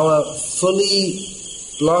our fully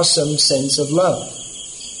blossomed sense of love.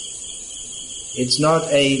 It's not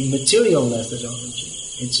a material methodology,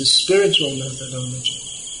 it's a spiritual methodology,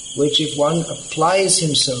 which if one applies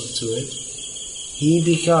himself to it, he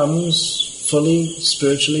becomes fully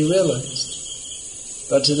spiritually realized.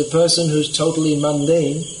 But to the person who's totally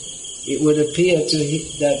mundane, it would appear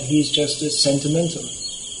that he's just a sentimentalist.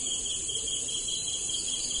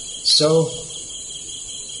 So,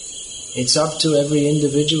 it's up to every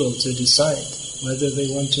individual to decide whether they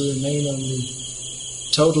want to remain on the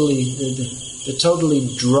the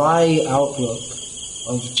totally dry outlook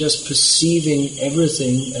of just perceiving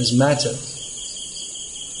everything as matter,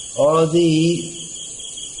 or the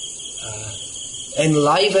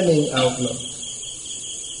enlivening outlook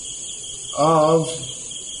of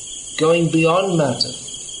going beyond matter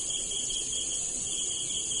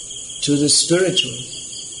to the spiritual.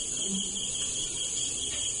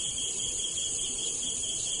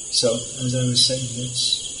 So, as I was saying,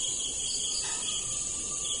 it's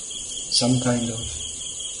some kind of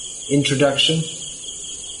introduction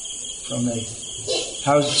from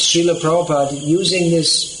how Srila Prabhupada, using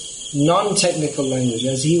this non-technical language,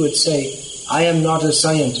 as he would say, I am not a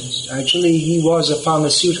scientist. Actually, he was a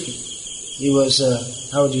pharmaceutical. He was a,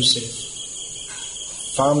 how would you say,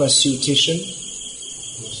 pharmaceutician?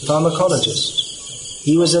 Pharmacologist.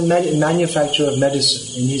 He was a manufacturer of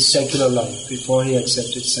medicine in his secular life before he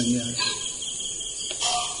accepted sannyasa.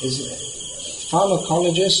 Is it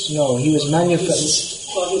pharmacologist? No, he was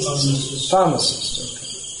pharmacist.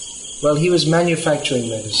 Okay. Well, he was manufacturing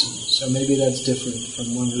medicine, so maybe that's different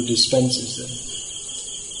from one who dispenses them.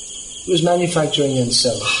 He was manufacturing and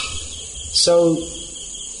selling. So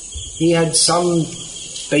he had some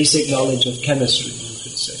basic knowledge of chemistry, you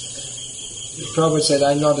could say. The Prabhupada said,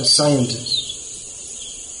 I'm not a scientist.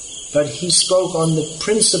 But he spoke on the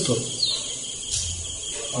principles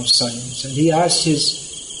of science. And he asked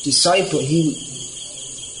his disciple, he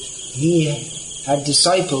had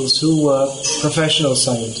disciples who were professional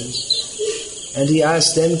scientists. And he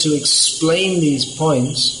asked them to explain these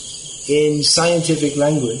points in scientific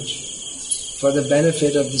language for the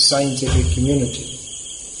benefit of the scientific community,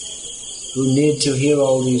 who need to hear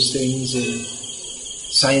all these things in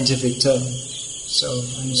scientific terms. So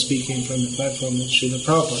I'm speaking from the platform that Srila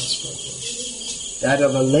Prabhupada spoke of, that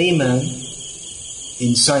of a layman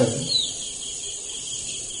in science,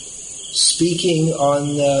 speaking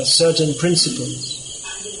on certain principles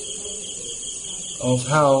of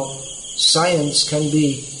how science can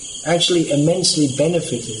be actually immensely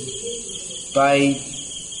benefited by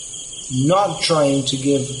not trying to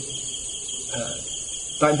give,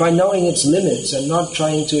 by knowing its limits and not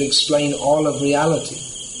trying to explain all of reality.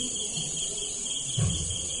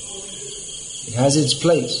 It has its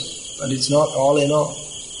place, but it's not all in all.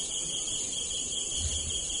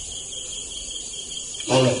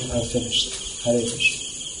 All right, I've finished. Hare Krishna.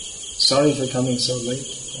 Sorry for coming so late.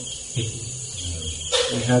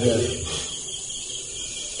 We had a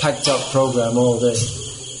packed up program all day.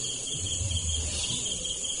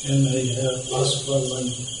 And I have asked for one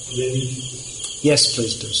very... Yes,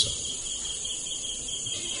 please do so.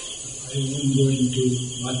 I won't go into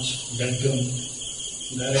much background.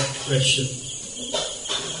 Direct question.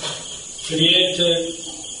 Creator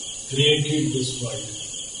created this world.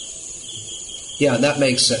 Yeah, that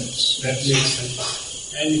makes sense. That makes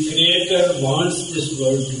sense. And Creator wants this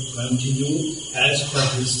world to continue as per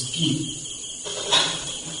His scheme.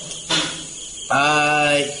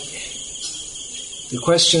 The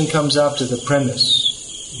question comes after the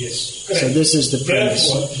premise. Yes. Correct. So this is the premise.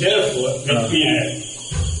 Therefore, let me add.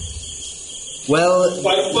 Well,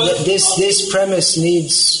 this premise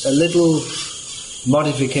needs a little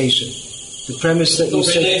modification. The premise that you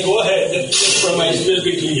said... When I go ahead, the premise will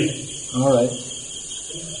be clear. All right.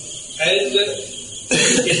 As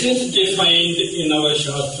it is defined in our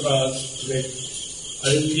Shastras that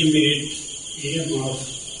ultimate aim of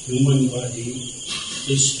human body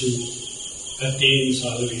is to attain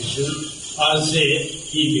salvation, or say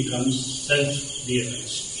he becomes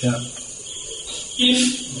self-realized. Yeah. If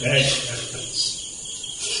that happens,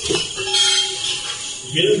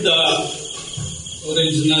 will the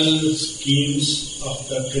original schemes of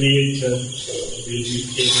the Creator will be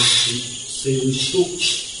able to sail through?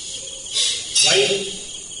 Why?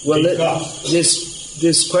 Well,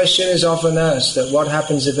 this question is often asked, that what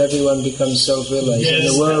happens if everyone becomes self-realized? Yes, and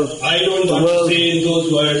the world, I don't want to say in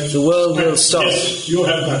those words. The world will stop. Yes, you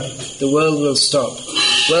have got it. The world will stop.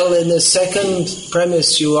 Well, in the second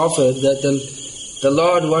premise you offered, that the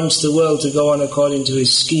Lord wants the world to go on according to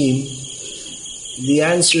His scheme, the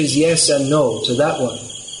answer is yes and no to that one.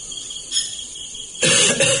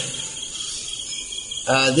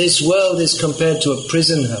 This world is compared to a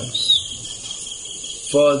prison house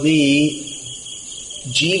for the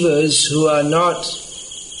jivas who are not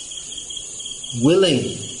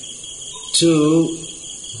willing to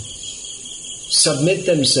submit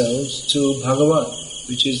themselves to Bhagavan,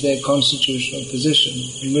 which is their constitutional position,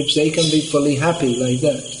 in which they can be fully happy like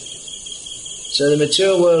that. So the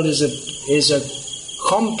material world is a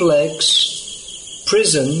complex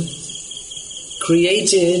prison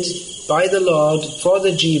created by the Lord for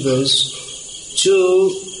the jivas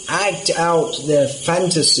to act out their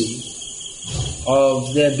fantasy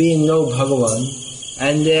of there being no Bhagavan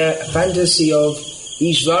and their fantasy of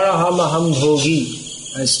Ishvaraham aham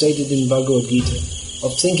bhogi, as stated in Bhagavad Gita,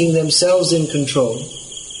 of thinking themselves in control.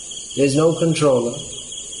 There's no controller.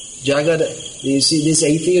 Jagad, you see, this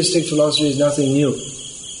atheistic philosophy is nothing new.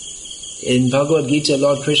 In Bhagavad Gita,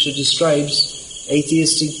 Lord Krishna describes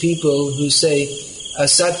atheistic people who say,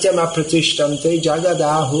 asatyam apratishtamte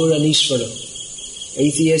jagadahur anishvara.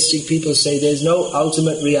 Atheistic people say there's no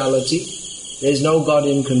ultimate reality, there's no God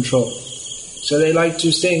in control. So they like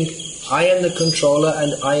to think, I am the controller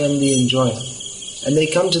and I am the enjoyer. And they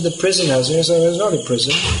come to the prison house and they say, there's not a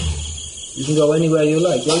prison. You can go anywhere you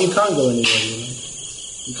like. Well, you can't go anywhere you like.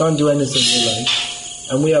 You can't do anything you like.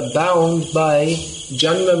 And we are bound by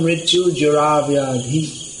janma mrityu jara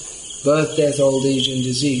vyadhi, birth, death, old age and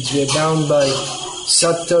disease. We are bound by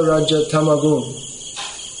sattva raja tamagun.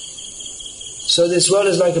 So this world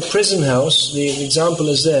is like a prison house. The example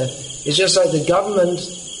is there. It's just like the government,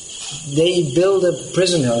 they build a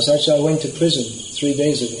prison house. Actually, I went to prison 3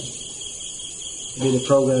 days ago. I did a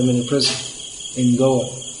program in a prison in Goa.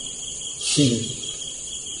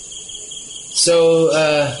 So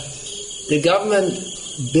the government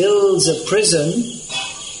builds a prison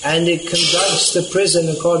and it conducts the prison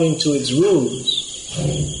according to its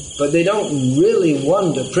rules. But they don't really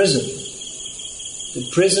want a prison. The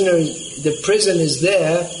prison is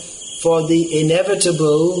there for the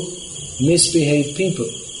inevitable misbehaved people.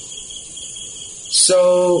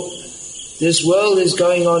 So this world is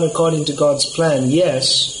going on according to God's plan,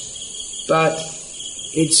 yes, but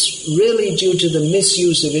it's really due to the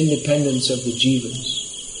misuse of independence of the jivas.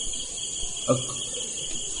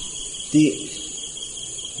 The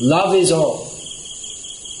love is all.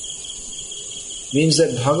 Means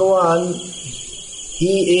that Bhagavan,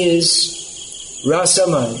 He is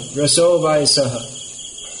Rasamai, Rasovaisaha.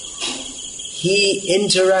 He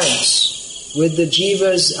interacts with the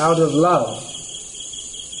jivas out of love.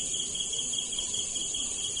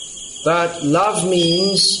 But love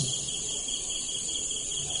means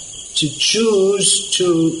to choose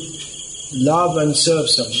to love and serve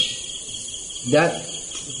someone.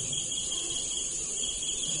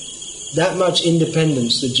 That much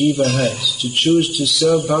independence the jiva has to choose to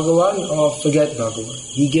serve Bhagavan or forget Bhagavan.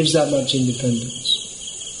 He gives that much independence.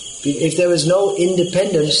 If there was no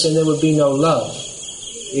independence, then there would be no love.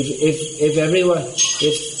 If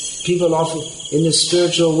people offer in the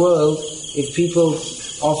spiritual world, if people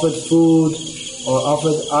offered food or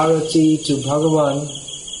offered arati to Bhagavan,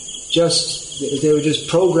 if they were just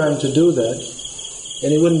programmed to do that,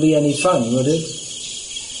 then it wouldn't be any fun, would it?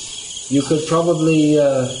 You could probably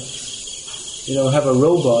have a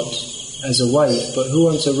robot as a wife, but who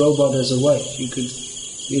wants a robot as a wife? You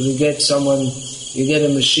could get someone, you get a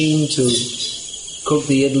machine to cook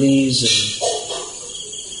the idlis, and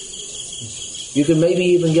you could maybe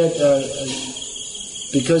even get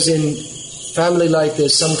because in family life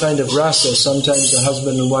there's some kind of rasa. Sometimes the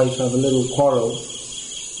husband and wife have a little quarrel,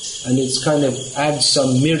 and it's kind of adds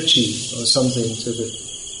some mirchi or something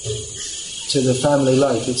to the family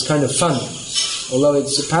life. It's kind of fun. Although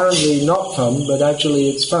it's apparently not fun, but actually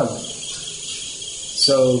it's fun.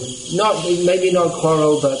 So, maybe not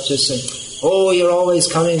quarrel, but just say, oh, you're always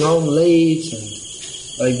coming home late, and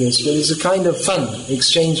like this. But it's a kind of fun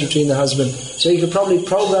exchange between the husband. So you could probably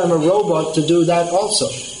program a robot to do that also.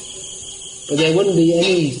 But there wouldn't be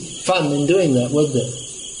any fun in doing that, would there?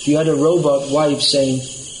 If you had a robot wife saying,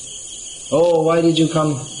 oh, why did you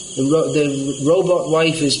come? The robot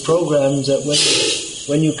wife is programmed that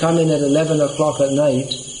when you come in at 11 o'clock at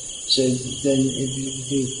night, so then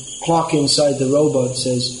the clock inside the robot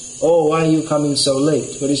says, oh, why are you coming so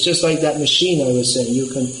late? But it's just like that machine I was saying.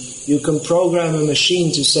 You can program a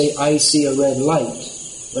machine to say, I see a red light,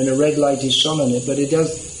 when a red light is shown on it, but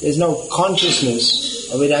there's no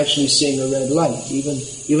consciousness of it actually seeing a red light,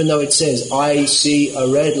 even though it says, I see a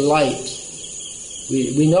red light.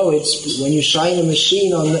 We know it's, when you shine a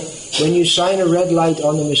red light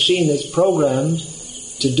on the machine that's programmed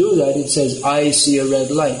to do that, it says, I see a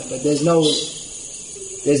red light, but there's no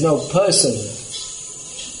person.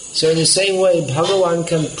 So in the same way, Bhagavan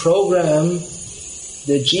can program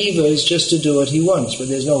the jivas just to do what he wants, but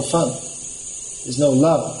there's no fun. There's no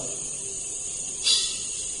love.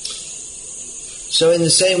 So in the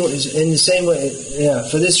same way,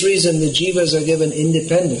 for this reason the jivas are given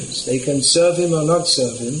independence. They can serve him or not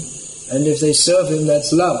serve him, and if they serve him,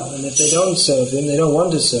 that's love. And if they don't serve him, they don't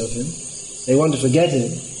want to serve him, they want to forget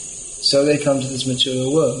him. So they come to this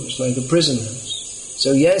material world. It's like a prison house.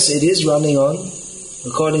 So yes, it is running on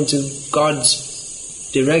according to God's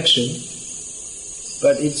direction,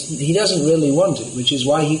 But he doesn't really want it, which is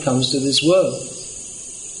why he comes to this world.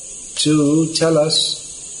 To tell us,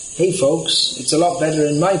 hey folks, it's a lot better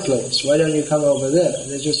in my place. Why don't you come over there?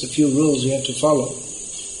 There's just a few rules you have to follow.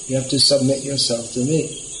 You have to submit yourself to me.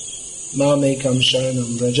 Ma mekam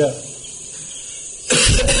sharanam vraja.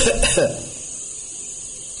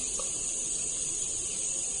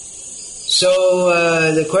 So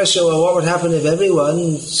the question, well, what would happen if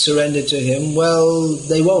everyone surrendered to him? Well,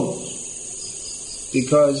 they won't.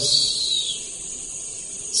 Because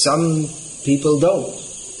some people don't.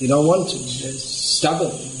 They don't want to. They're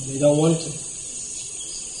stubborn. They don't want to.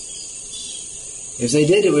 If they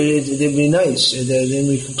did, it'd be nice. Then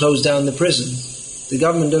we could close down the prison. The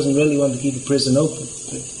government doesn't really want to keep a prison open.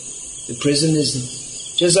 But the prison is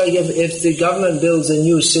just like if the government builds a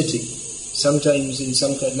new city. Sometimes in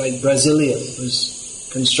some kind, like Brasilia was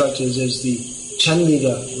constructed as the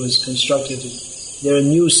Chandigarh was constructed. There are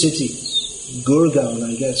new cities. Gurgaon,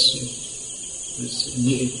 I guess.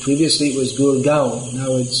 Previously it was Gurgaon.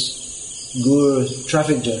 Now it's Gur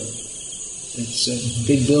traffic jam. It's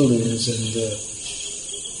big buildings and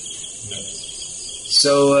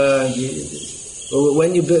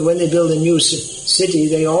when they build a new city,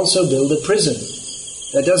 they also build a prison.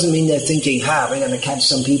 That doesn't mean they're thinking, we're going to catch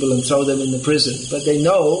some people and throw them in the prison. But they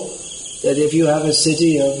know that if you have a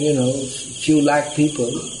city of, a few lakh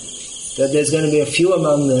people, that there's going to be a few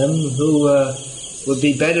among them who would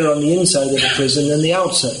be better on the inside of the prison than the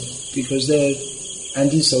outside, because they're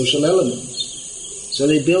antisocial elements. So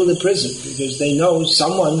they build a prison because they know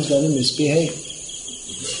someone's going to misbehave.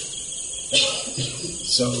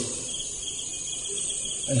 So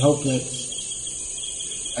I hope that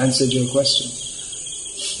answered your question.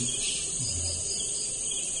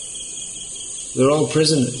 We're all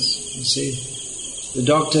prisoners, you see. The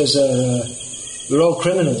doctors are, we're all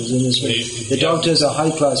criminals in this way. The doctors are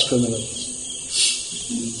high-class criminals.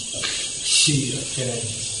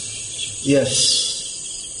 Yes.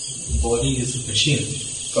 Body is a machine.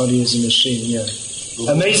 Body is a machine, yeah.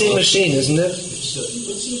 Amazing machine, isn't it? It's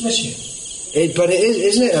a machine.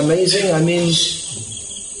 Isn't it amazing?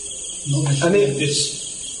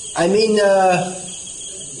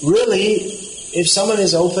 Really, if someone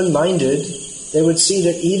is open-minded, they would see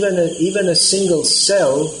that even a single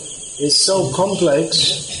cell is so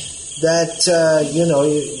complex that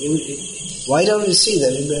why don't you see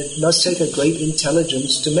that? It must take a great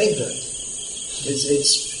intelligence to make that.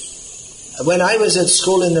 It's when I was at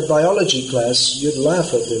school in the biology class, you'd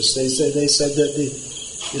laugh at this. They said that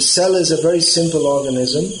the cell is a very simple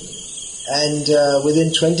organism, and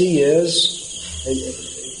within 20 years,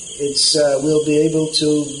 we'll be able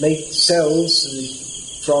to make cells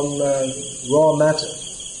from raw matter.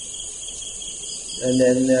 And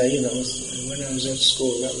then, when I was at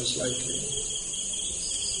school, that was like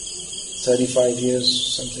 35 years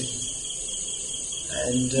something.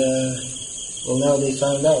 And, now they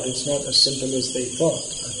found out it's not as simple as they thought.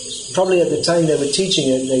 Probably at the time they were teaching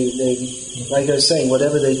it, they like I was saying,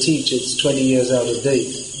 whatever they teach, it's 20 years out of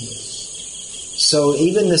date. So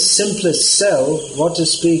even the simplest cell, what to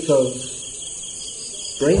speak of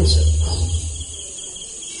brain cells?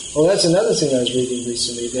 Well, that's another thing I was reading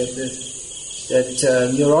recently,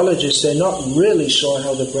 that neurologists, they're not really sure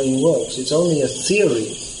how the brain works. It's only a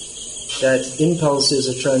theory that impulses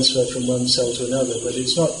are transferred from one cell to another, but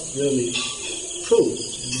it's not really proved.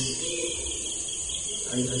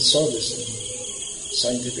 I saw this in a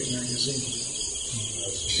scientific magazine.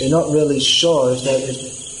 They're not really sure if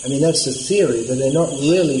that's the theory, but they're not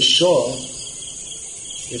really sure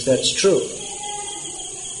if that's true.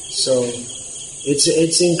 So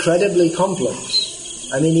it's incredibly complex.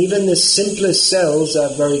 Even the simplest cells are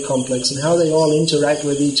very complex, and how they all interact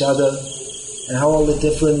with each other, and how all the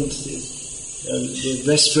different, the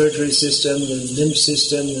respiratory system, the lymph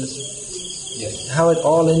system, how it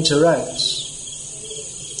all interacts.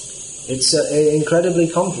 It's incredibly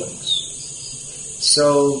complex.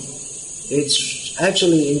 So it's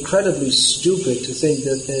actually incredibly stupid to think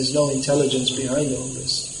that there's no intelligence behind all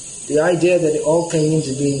this. The idea that it all came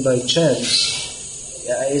into being by chance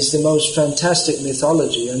is the most fantastic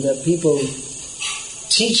mythology, and that people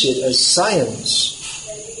teach it as science.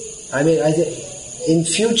 In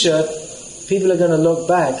future, people are going to look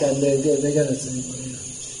back and they're going to think,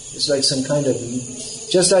 it's like some kind of,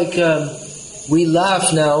 just like we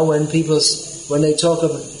laugh now when they talk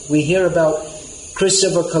about, we hear about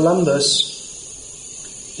Christopher Columbus.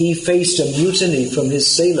 He faced a mutiny from his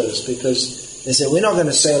sailors because they said, we're not going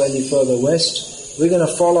to sail any further west. We're going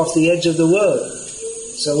to fall off the edge of the world.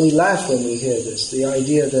 So we laugh when we hear this, the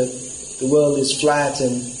idea that the world is flat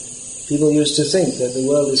and People used to think that the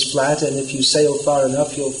world is flat, and if you sail far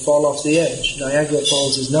enough, you'll fall off the edge. Niagara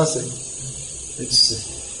Falls is nothing.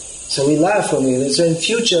 So we laugh when we hear this. So in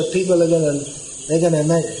future, people are going to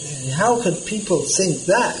imagine, how could people think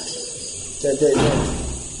that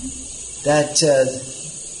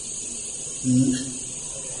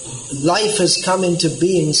life has come into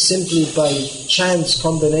being simply by chance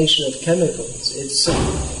combination of chemicals?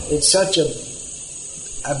 It's such a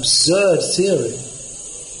absurd theory,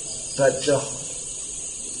 but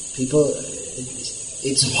people,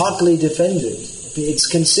 it's hotly defended. It's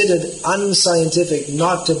considered unscientific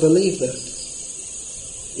not to believe that,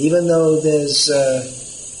 even though there's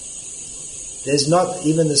not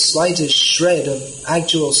even the slightest shred of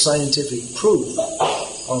actual scientific proof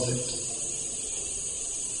of it.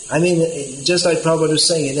 I mean, just like Prabhupada was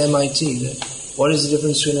saying at MIT, that what is the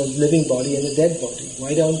difference between a living body and a dead body?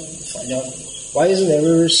 Why don't you find out? Why isn't there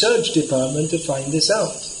a research department to find this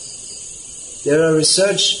out?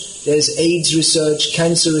 There's AIDS research,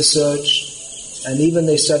 cancer research, and even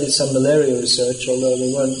they studied some malaria research, although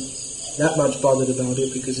they weren't that much bothered about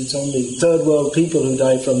it because it's only third world people who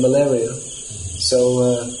die from malaria.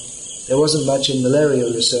 So there wasn't much in malaria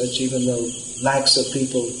research, even though lakhs of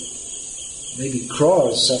people, maybe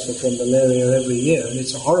crores, suffer from malaria every year, and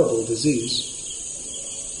it's a horrible disease.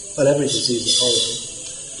 Well, every disease is horrible.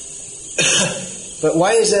 But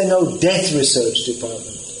why is there no death research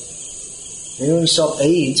department? You want to stop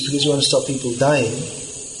AIDS because you want to stop people dying.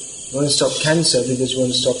 You want to stop cancer because you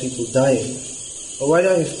want to stop people dying. But why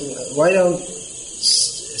don't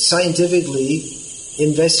scientifically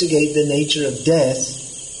investigate the nature of death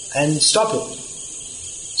and stop it?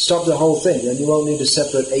 Stop the whole thing. Then you won't need to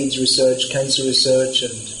separate AIDS research, cancer research,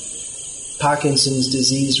 and Parkinson's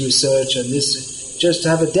disease research, and this. Just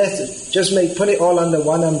have a death. Put it all under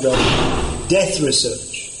one umbrella. Death research.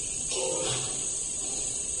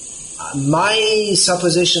 My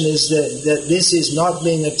supposition is that this is not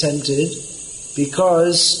being attempted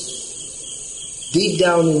because deep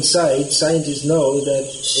down inside, scientists know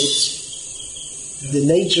that the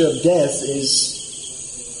nature of death is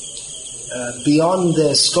beyond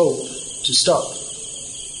their scope to stop.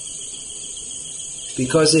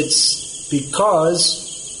 Because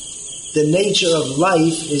the nature of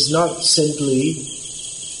life is not simply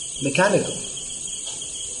mechanical.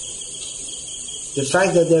 The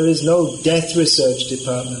fact that there is no death research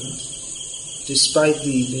department, despite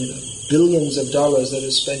the billions of dollars that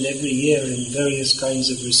are spent every year in various kinds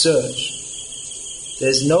of research,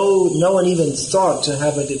 there's no one even thought to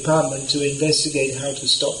have a department to investigate how to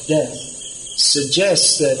stop death,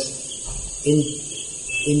 suggests that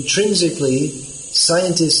intrinsically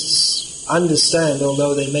scientists understand,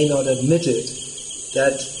 although they may not admit it,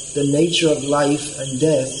 that the nature of life and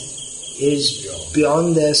death is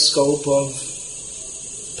beyond their scope of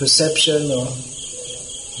perception or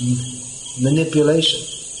manipulation.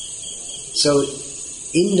 So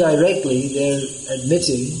indirectly they're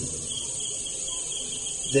admitting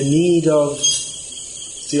the need of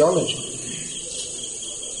theology.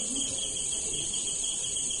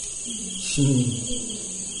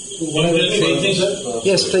 One of the things,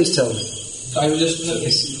 yes, please tell me. I will just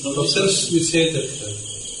since we say that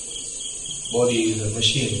body is a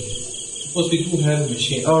machine. Suppose we do have a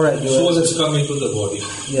machine. All right, soul has come into the body.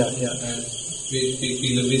 Yeah. And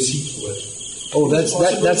we see through it. Oh,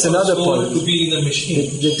 that's another point. To be in a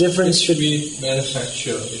machine. The difference should be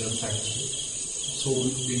manufactured in a factory. So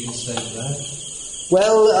would be inside that.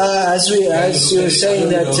 Well, as you were saying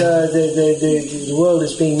that the world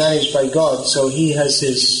is being managed by God, so He has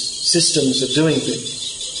His systems of doing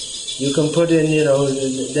things. You can put in,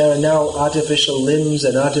 there are now artificial limbs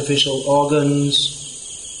and artificial organs,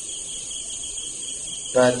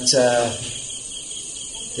 but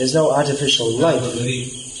there's no artificial life. A very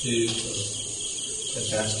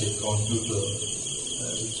fantastic computer,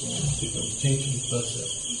 thinking person.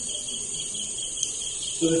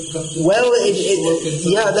 Well,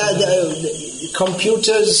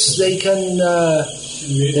 computers they can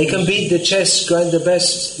beat the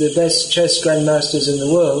best chess grandmasters in the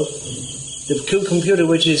world. The computer,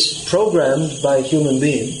 which is programmed by a human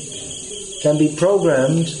being, can be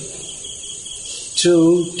programmed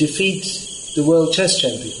to defeat the world chess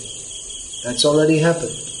champion. That's already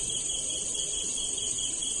happened.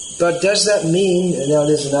 But does that mean? Now,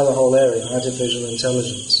 there's another whole area: artificial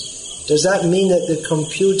intelligence. Does that mean that the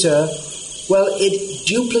computer, it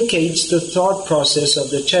duplicates the thought process of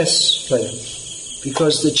the chess player,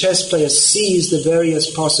 because the chess player sees the various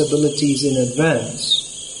possibilities in advance.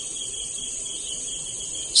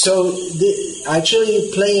 So, actually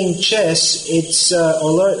playing chess,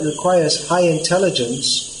 although it requires high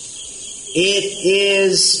intelligence, It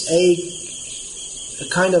is a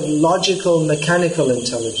kind of logical, mechanical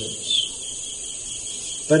intelligence.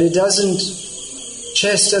 But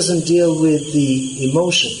chess doesn't deal with the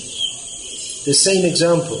emotions. The same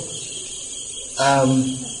example.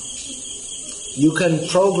 You can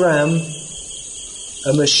program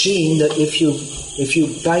a machine that if you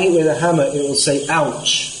bang it with a hammer, it will say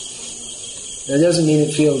ouch. That doesn't mean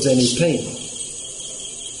it feels any pain.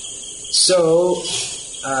 So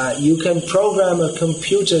you can program a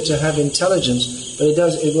computer to have intelligence, but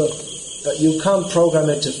but you can't program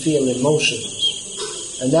it to feel emotions.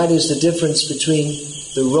 And that is the difference between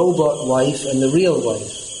the robot wife and the real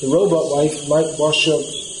wife. The robot wife might wash your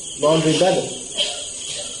laundry better.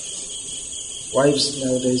 Wives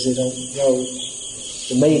nowadays, they don't know.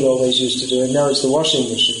 The maid always used to do it. Now it's the washing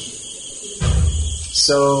machine.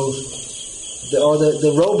 So,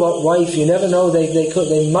 the robot wife, you never know. They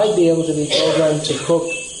might be able to be programmed to cook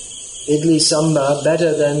idli sambar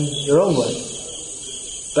better than your own wife.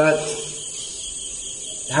 But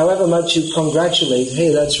however much you congratulate, hey,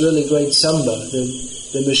 that's really great sambar,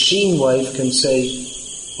 the machine wife can say,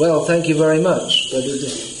 well, thank you very much. But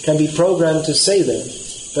it can be programmed to say that.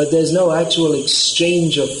 But there's no actual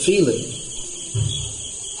exchange of feeling.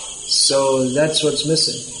 So that's what's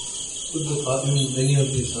missing. Many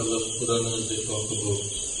of these other Puranas, they talk about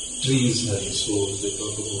trees having souls, they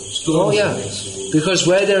talk about stones having souls. Because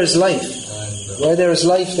where there is life, there is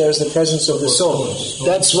the presence of the soul.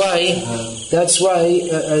 That's why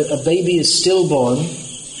a baby is stillborn.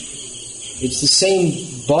 It's the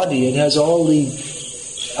same body, it has all the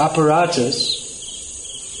apparatus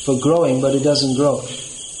for growing, but it doesn't grow.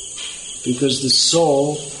 Because the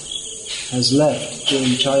soul has left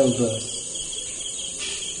during childbirth.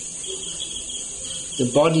 The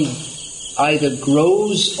body either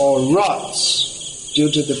grows or rots due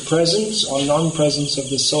to the presence or non-presence of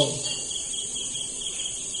the soul.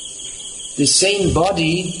 The same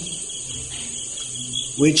body,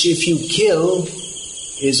 which if you kill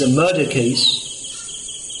is a murder case,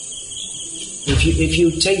 if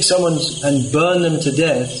you take someone and burn them to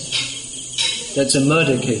death, that's a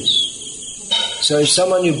murder case. So if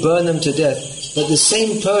someone, you burn them to death, but the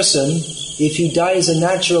same person, if he dies a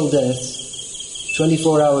natural death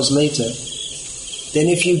 24 hours later, then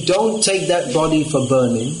if you don't take that body for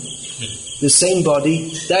burning, the same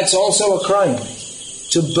body, that's also a crime.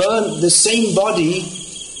 To burn the same body,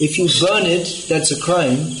 if you burn it, that's a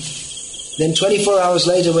crime. Then 24 hours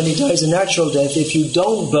later when he dies a natural death, if you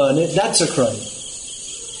don't burn it, that's a crime.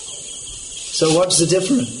 So what's the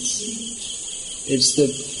difference? It's the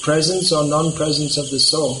presence or non-presence of the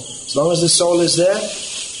soul. As long as the soul is there,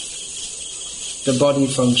 the body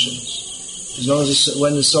functions. As long as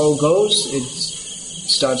when the soul goes, it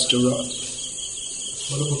starts to rot.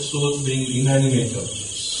 What about souls being inanimate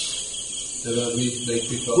objects?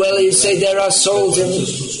 Well, you say there are souls in.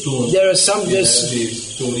 There are some.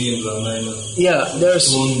 Story in Ramayana. Yeah, there's.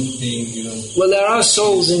 Stone being, Well, there are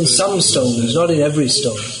souls in some stones, not in every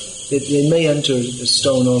stone. It may enter a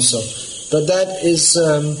stone also. But that is,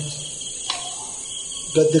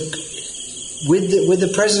 with the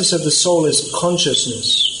presence of the soul is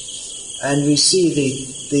consciousness, and we see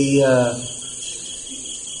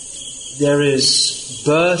there is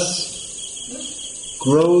birth,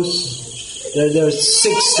 growth. There are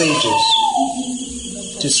 6 stages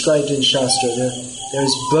described in Shastra. There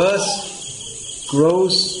is birth,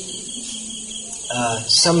 growth,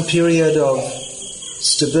 some period of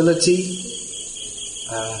stability.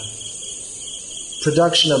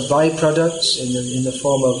 Production of byproducts in the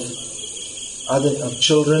form of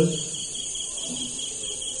children,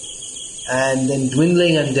 and then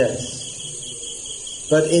dwindling and death.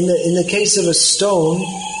 But in the case of a stone,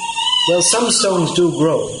 well, some stones do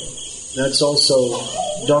grow. That's also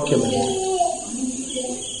documented.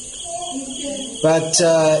 But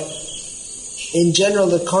in general,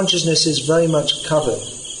 the consciousness is very much covered.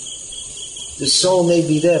 The soul may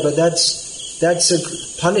be there, but that's a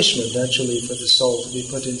punishment actually for the soul to be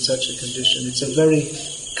put in such a condition. It's a very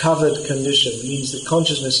covered condition. It means the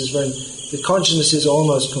consciousness is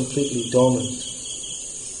almost completely dormant.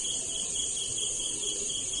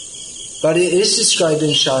 But it is described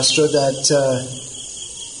in Shastra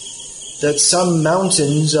that some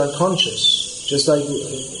mountains are conscious, just like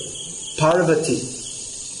Parvati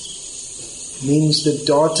means the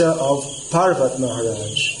daughter of Parvat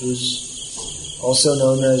Maharaj, who's also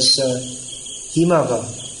known as Himava,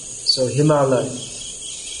 so Himalaya.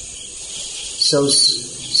 So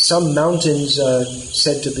some mountains are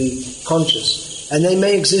said to be conscious, and they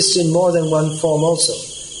may exist in more than one form also.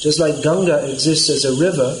 Just like Ganga exists as a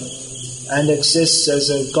river and exists as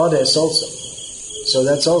a goddess also. So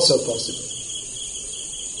that's also possible.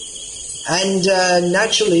 And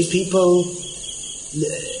naturally, people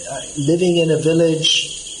living in a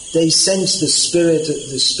village, they sense the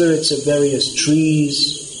spirits of various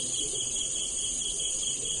trees,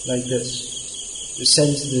 like this. They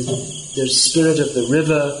sense the spirit of the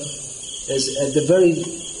river. At the very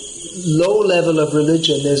low level of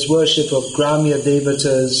religion, there's worship of Gramya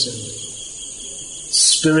Devatas and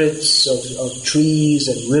spirits of trees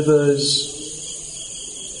and rivers.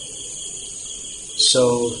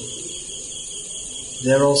 So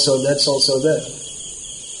that's also there.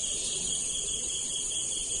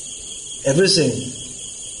 Everything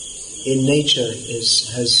in nature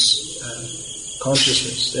has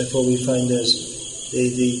consciousness. Therefore, we find there's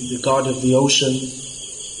the god of the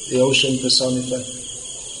ocean personified.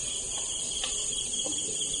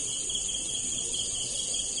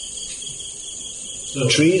 So,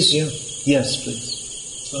 trees, yeah. Yes, please.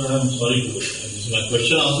 Sir, I'm sorry. This is my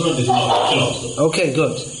question also, and this is my question also. Okay,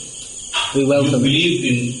 good. We welcome. You believe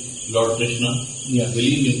in Lord Krishna? Yeah. You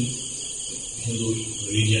believe in Hindu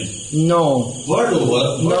religion? No. Word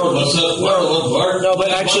over word. No,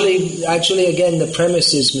 but actually, again, the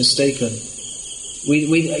premise is mistaken.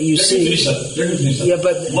 You see. Let me finish, sir. Yeah,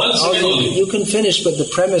 but 1 second only. You can finish, but the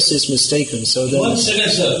premise is mistaken. So then. 1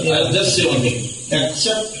 second, sir. Yeah. I'll just say one thing.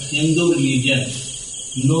 Except Hindu religion,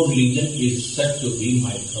 no religion is said to be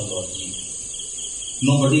mythology.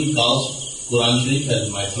 Nobody calls Quran Sharif as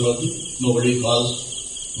mythology. Nobody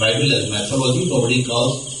calls Bible as mythology. Nobody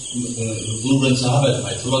calls Guru Granth Sahib as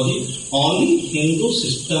mythology. Only Hindu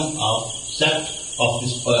system of sect of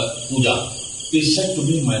this puja is said to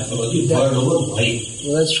be mythology. Word over why.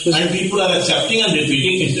 Well, that's because and people are accepting and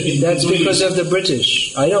repeating it. That's because of the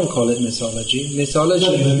British. I don't call it mythology. Mythology.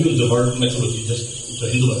 No, you have used the word mythology. Just the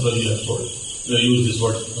Hindu mythology you have told. You used this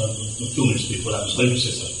word a few minutes before. I'm sorry to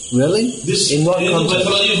say, sir. Really? This in what Hindu context?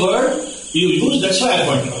 mythology word you use. That's why I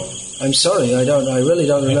pointed out. I'm sorry. I really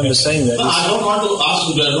don't remember saying that. No, I don't want to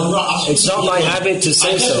ask. It's not my habit to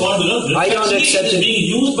say so. I don't accept it. Being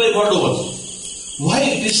used by word over. Why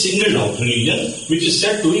it is singled out religion, which is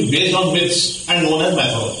said to be based on myths and known as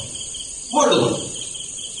mythology? Word over.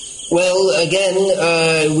 Well,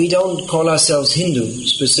 again, we don't call ourselves Hindu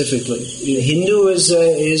specifically. Hindu is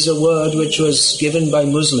a word which was given by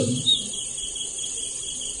Muslims.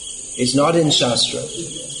 It's not in Shastra.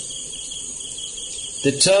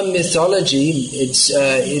 The term mythology,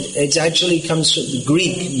 it actually comes from the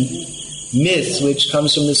Greek myth, which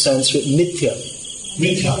comes from the Sanskrit mithya.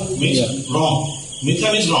 Mithya means wrong.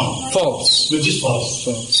 Mithya means wrong. False. Which is false.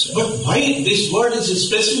 False. But why this word is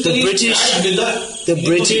specifically the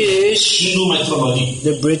British Hindu mythology?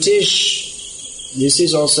 The British, this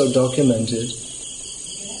is also documented.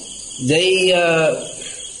 They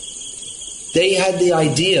had the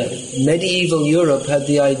idea, medieval Europe had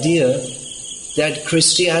the idea that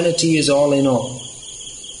Christianity is all in all.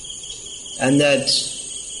 And that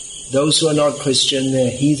those who are not Christian, they're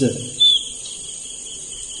heathens.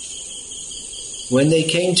 When they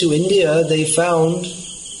came to India, they found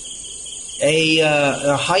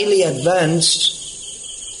a highly advanced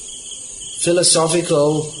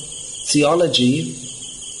philosophical theology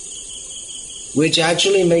which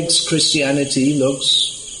actually makes Christianity looks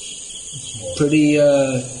pretty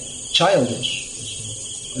childish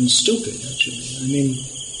and stupid, actually.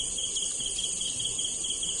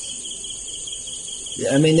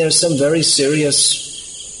 I mean, there are some very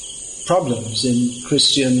serious problems in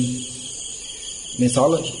Christian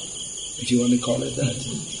mythology, if you want to call it that.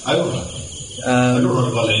 I don't know. I don't want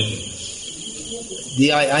to call it anything.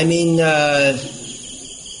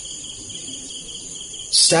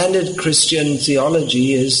 Standard Christian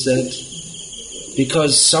theology is that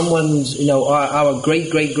because someone's, our great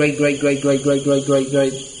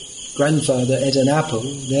grandfather ate an apple,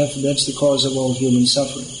 therefore that's the cause of all human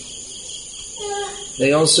suffering.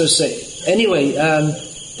 They also say, anyway,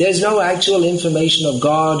 there's no actual information of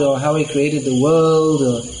God or how He created the world,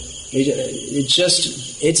 or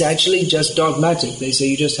it's actually just dogmatic. They say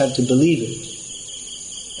you just have to believe it.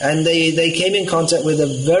 And they came in contact with a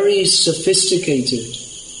very sophisticated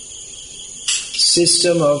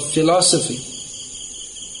system of philosophy.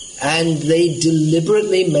 And they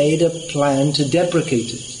deliberately made a plan to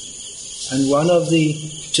deprecate it. And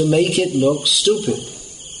to make it look stupid.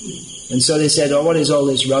 And so they said, what is all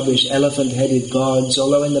this rubbish, elephant-headed gods?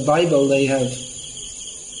 Although in the Bible they have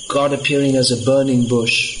God appearing as a burning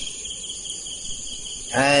bush.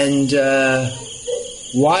 And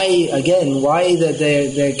why that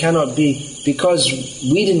there cannot be, because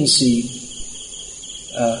we didn't see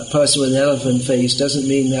a person with an elephant face doesn't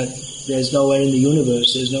mean that there's nowhere in the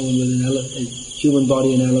universe, there's no one with a human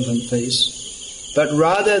body and elephant face. But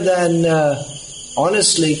rather than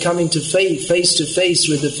honestly coming to face to face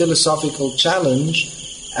with the philosophical challenge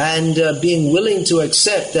and being willing to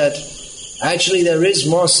accept that actually there is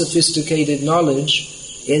more sophisticated knowledge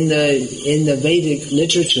in the Vedic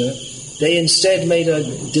literature, they instead made a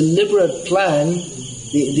deliberate plan.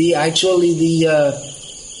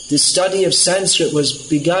 The study of Sanskrit was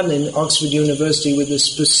begun in Oxford University with the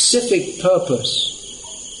specific purpose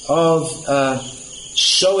of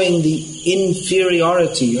showing the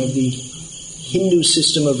inferiority of the Hindu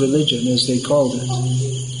system of religion, as they called it.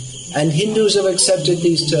 And Hindus have accepted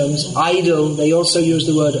these terms. Idol, they also use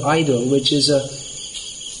the word idol, which is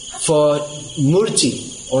for murti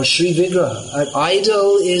or Sri Vigraha. An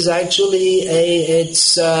idol is actually a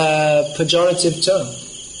pejorative term.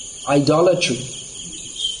 Idolatry.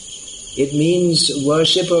 It means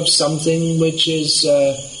worship of something which is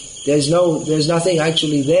there's nothing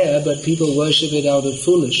actually there, but people worship it out of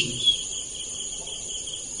foolishness.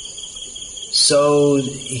 So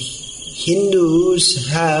Hindus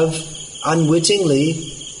have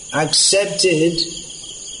unwittingly accepted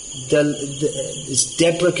this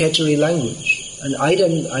deprecatory language, and I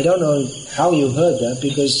don't know how you heard that,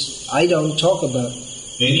 because I don't talk about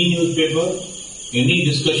any newspaper, any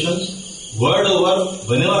discussions. Word over,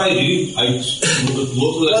 whenever I read, I go through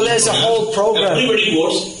the... Well, there's a whole program. Everybody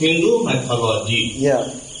quotes Hindu mythology.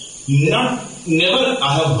 Yeah. Never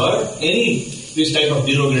I have heard any this type of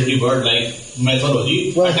derogatory word like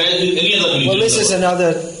mythology attached with any other religion. Well, this is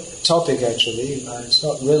another topic actually. It's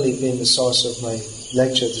not really been the source of my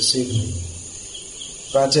lecture this evening.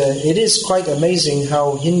 But it is quite amazing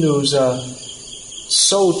how Hindus are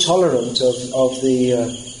so tolerant of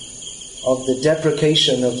the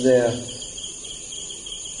deprecation of their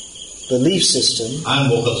belief system. I am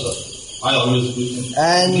vocal, sir. I always do.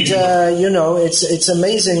 And it's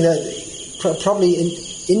amazing that probably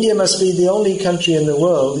India must be the only country in the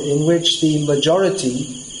world in which the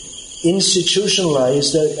majority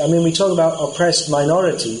institutionalized. We talk about oppressed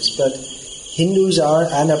minorities, but Hindus are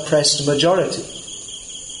an oppressed majority,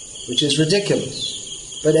 which is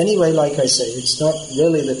ridiculous. But anyway, like I say, it's not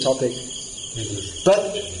really the topic.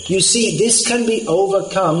 But you see, this can be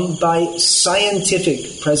overcome by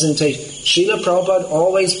scientific presentation. Srila Prabhupada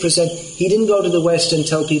always he didn't go to the West and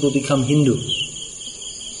tell people become Hindus.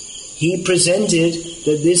 He presented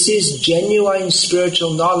that this is genuine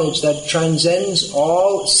spiritual knowledge that transcends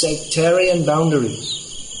all sectarian boundaries.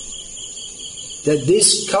 That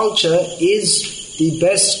this culture is the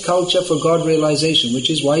best culture for God realization, which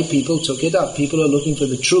is why people took it up. People are looking for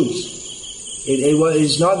the truth.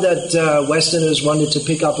 It's not that Westerners wanted to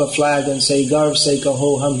pick up a flag and say, Garv se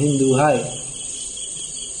kaho hum Hindu hai,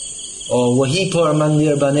 or wahi par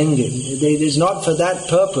mandir banenge. It is not for that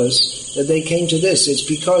purpose that they came to this. It's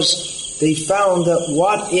because they found that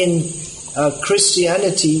what in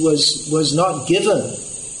Christianity was not given.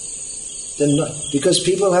 Because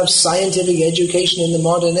people have scientific education in the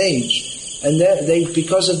modern age. And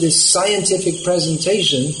because of this scientific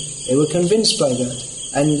presentation, they were convinced by that.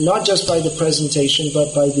 And not just by the presentation,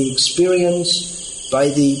 but by the experience, by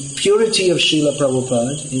the purity of Srila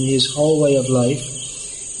Prabhupada in his whole way of life.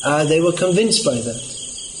 They were convinced by that.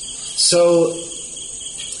 So,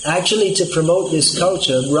 actually to promote this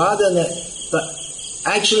culture, but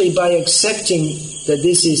actually by accepting that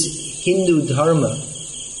this is Hindu Dharma,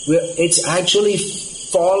 it's actually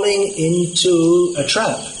falling into a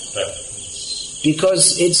trap.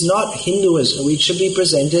 Because it's not Hinduism. It should be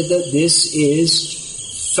presented that this is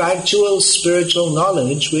factual spiritual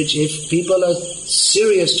knowledge, which if people are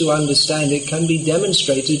serious to understand it, can be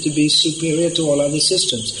demonstrated to be superior to all other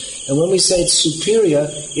systems. And when we say it's superior,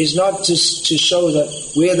 it's not to show that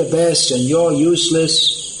we're the best and you're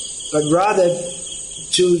useless, but rather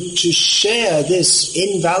to share this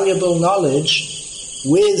invaluable knowledge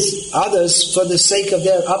with others for the sake of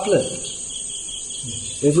their uplift.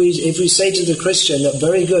 If we say to the Christian that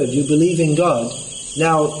very good, you believe in God,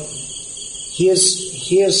 now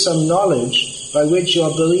here's some knowledge by which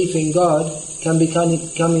your belief in God can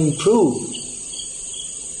become improved.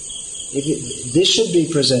 This should be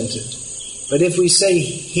presented. But if we say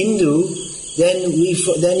Hindu, then we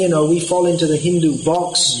fall into the Hindu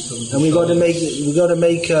box, and we got to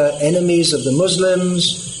make enemies of the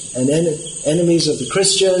Muslims and enemies of the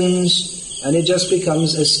Christians. And it just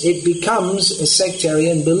becomes a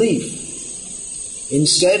sectarian belief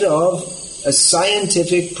instead of a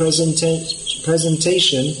scientific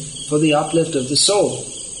presentation for the uplift of the soul.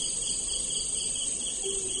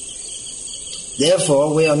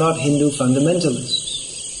 Therefore, we are not Hindu fundamentalists.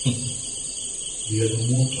 We are the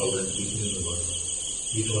most tolerant people in the world.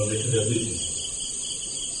 We tolerated everything.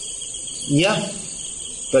 Yeah.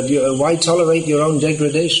 But why tolerate your own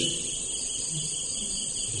degradation?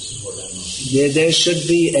 This is what I'm asking. There should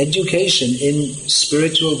be education in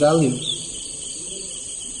spiritual values.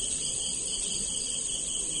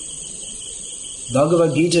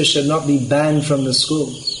 Bhagavad Gita should not be banned from the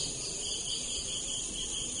schools.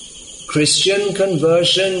 Christian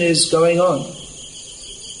conversion is going on.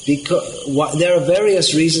 There are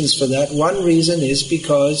various reasons for that. One reason is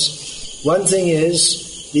because one thing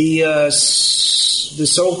is the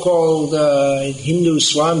so-called Hindu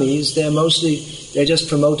Swamis. They're just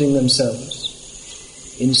promoting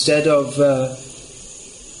themselves instead of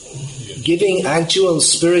giving actual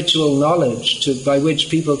spiritual knowledge by which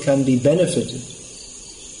people can be benefited.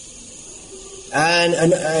 And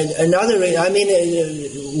another,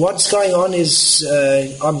 what's going on is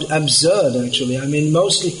absurd, actually.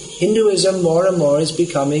 Mostly Hinduism more and more is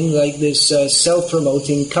becoming like this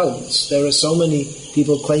self-promoting cults. There are so many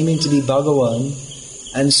people claiming to be Bhagavan,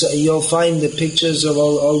 and so you'll find the pictures of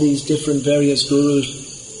all these different various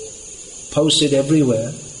gurus posted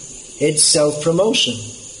everywhere. It's self-promotion,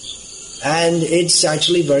 and it's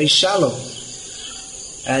actually very shallow.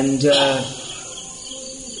 And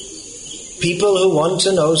people who want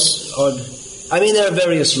to know, there are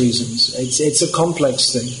various reasons. It's a complex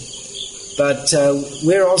thing. But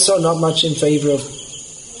we're also not much in favor of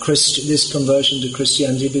this conversion to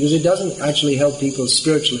Christianity because it doesn't actually help people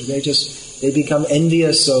spiritually. They become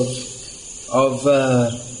envious of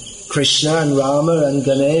Krishna and Rama and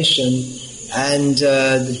Ganesh and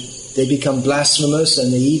they become blasphemous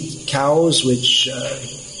and they eat cows, which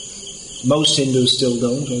most Hindus still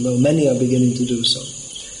don't, although many are beginning to do so.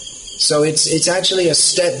 So it's actually a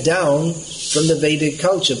step down from the Vedic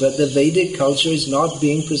culture, but the Vedic culture is not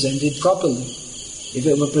being presented properly. If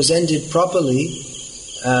it were presented properly,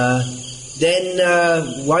 then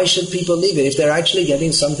why should people leave it? If they're actually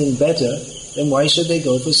getting something better, then why should they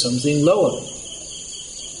go for something lower?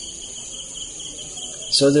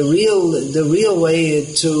 So the real way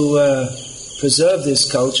to preserve this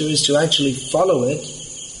culture is to actually follow it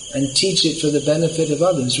and teach it for the benefit of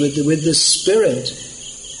others with the spirit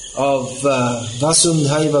of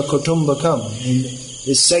Vasundhaiva Kutumbakam. And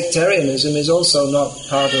this sectarianism is also not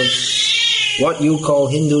part of what you call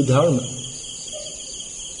Hindu Dharma.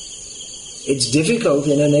 It's difficult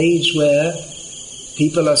in an age where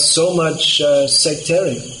people are so much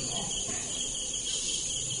sectarian.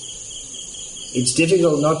 It's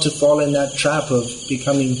difficult not to fall in that trap of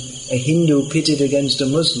becoming a Hindu pitted against a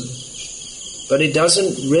Muslim. But it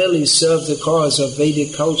doesn't really serve the cause of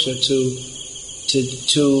Vedic culture to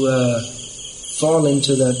fall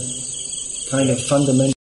into that kind of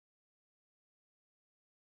fundamental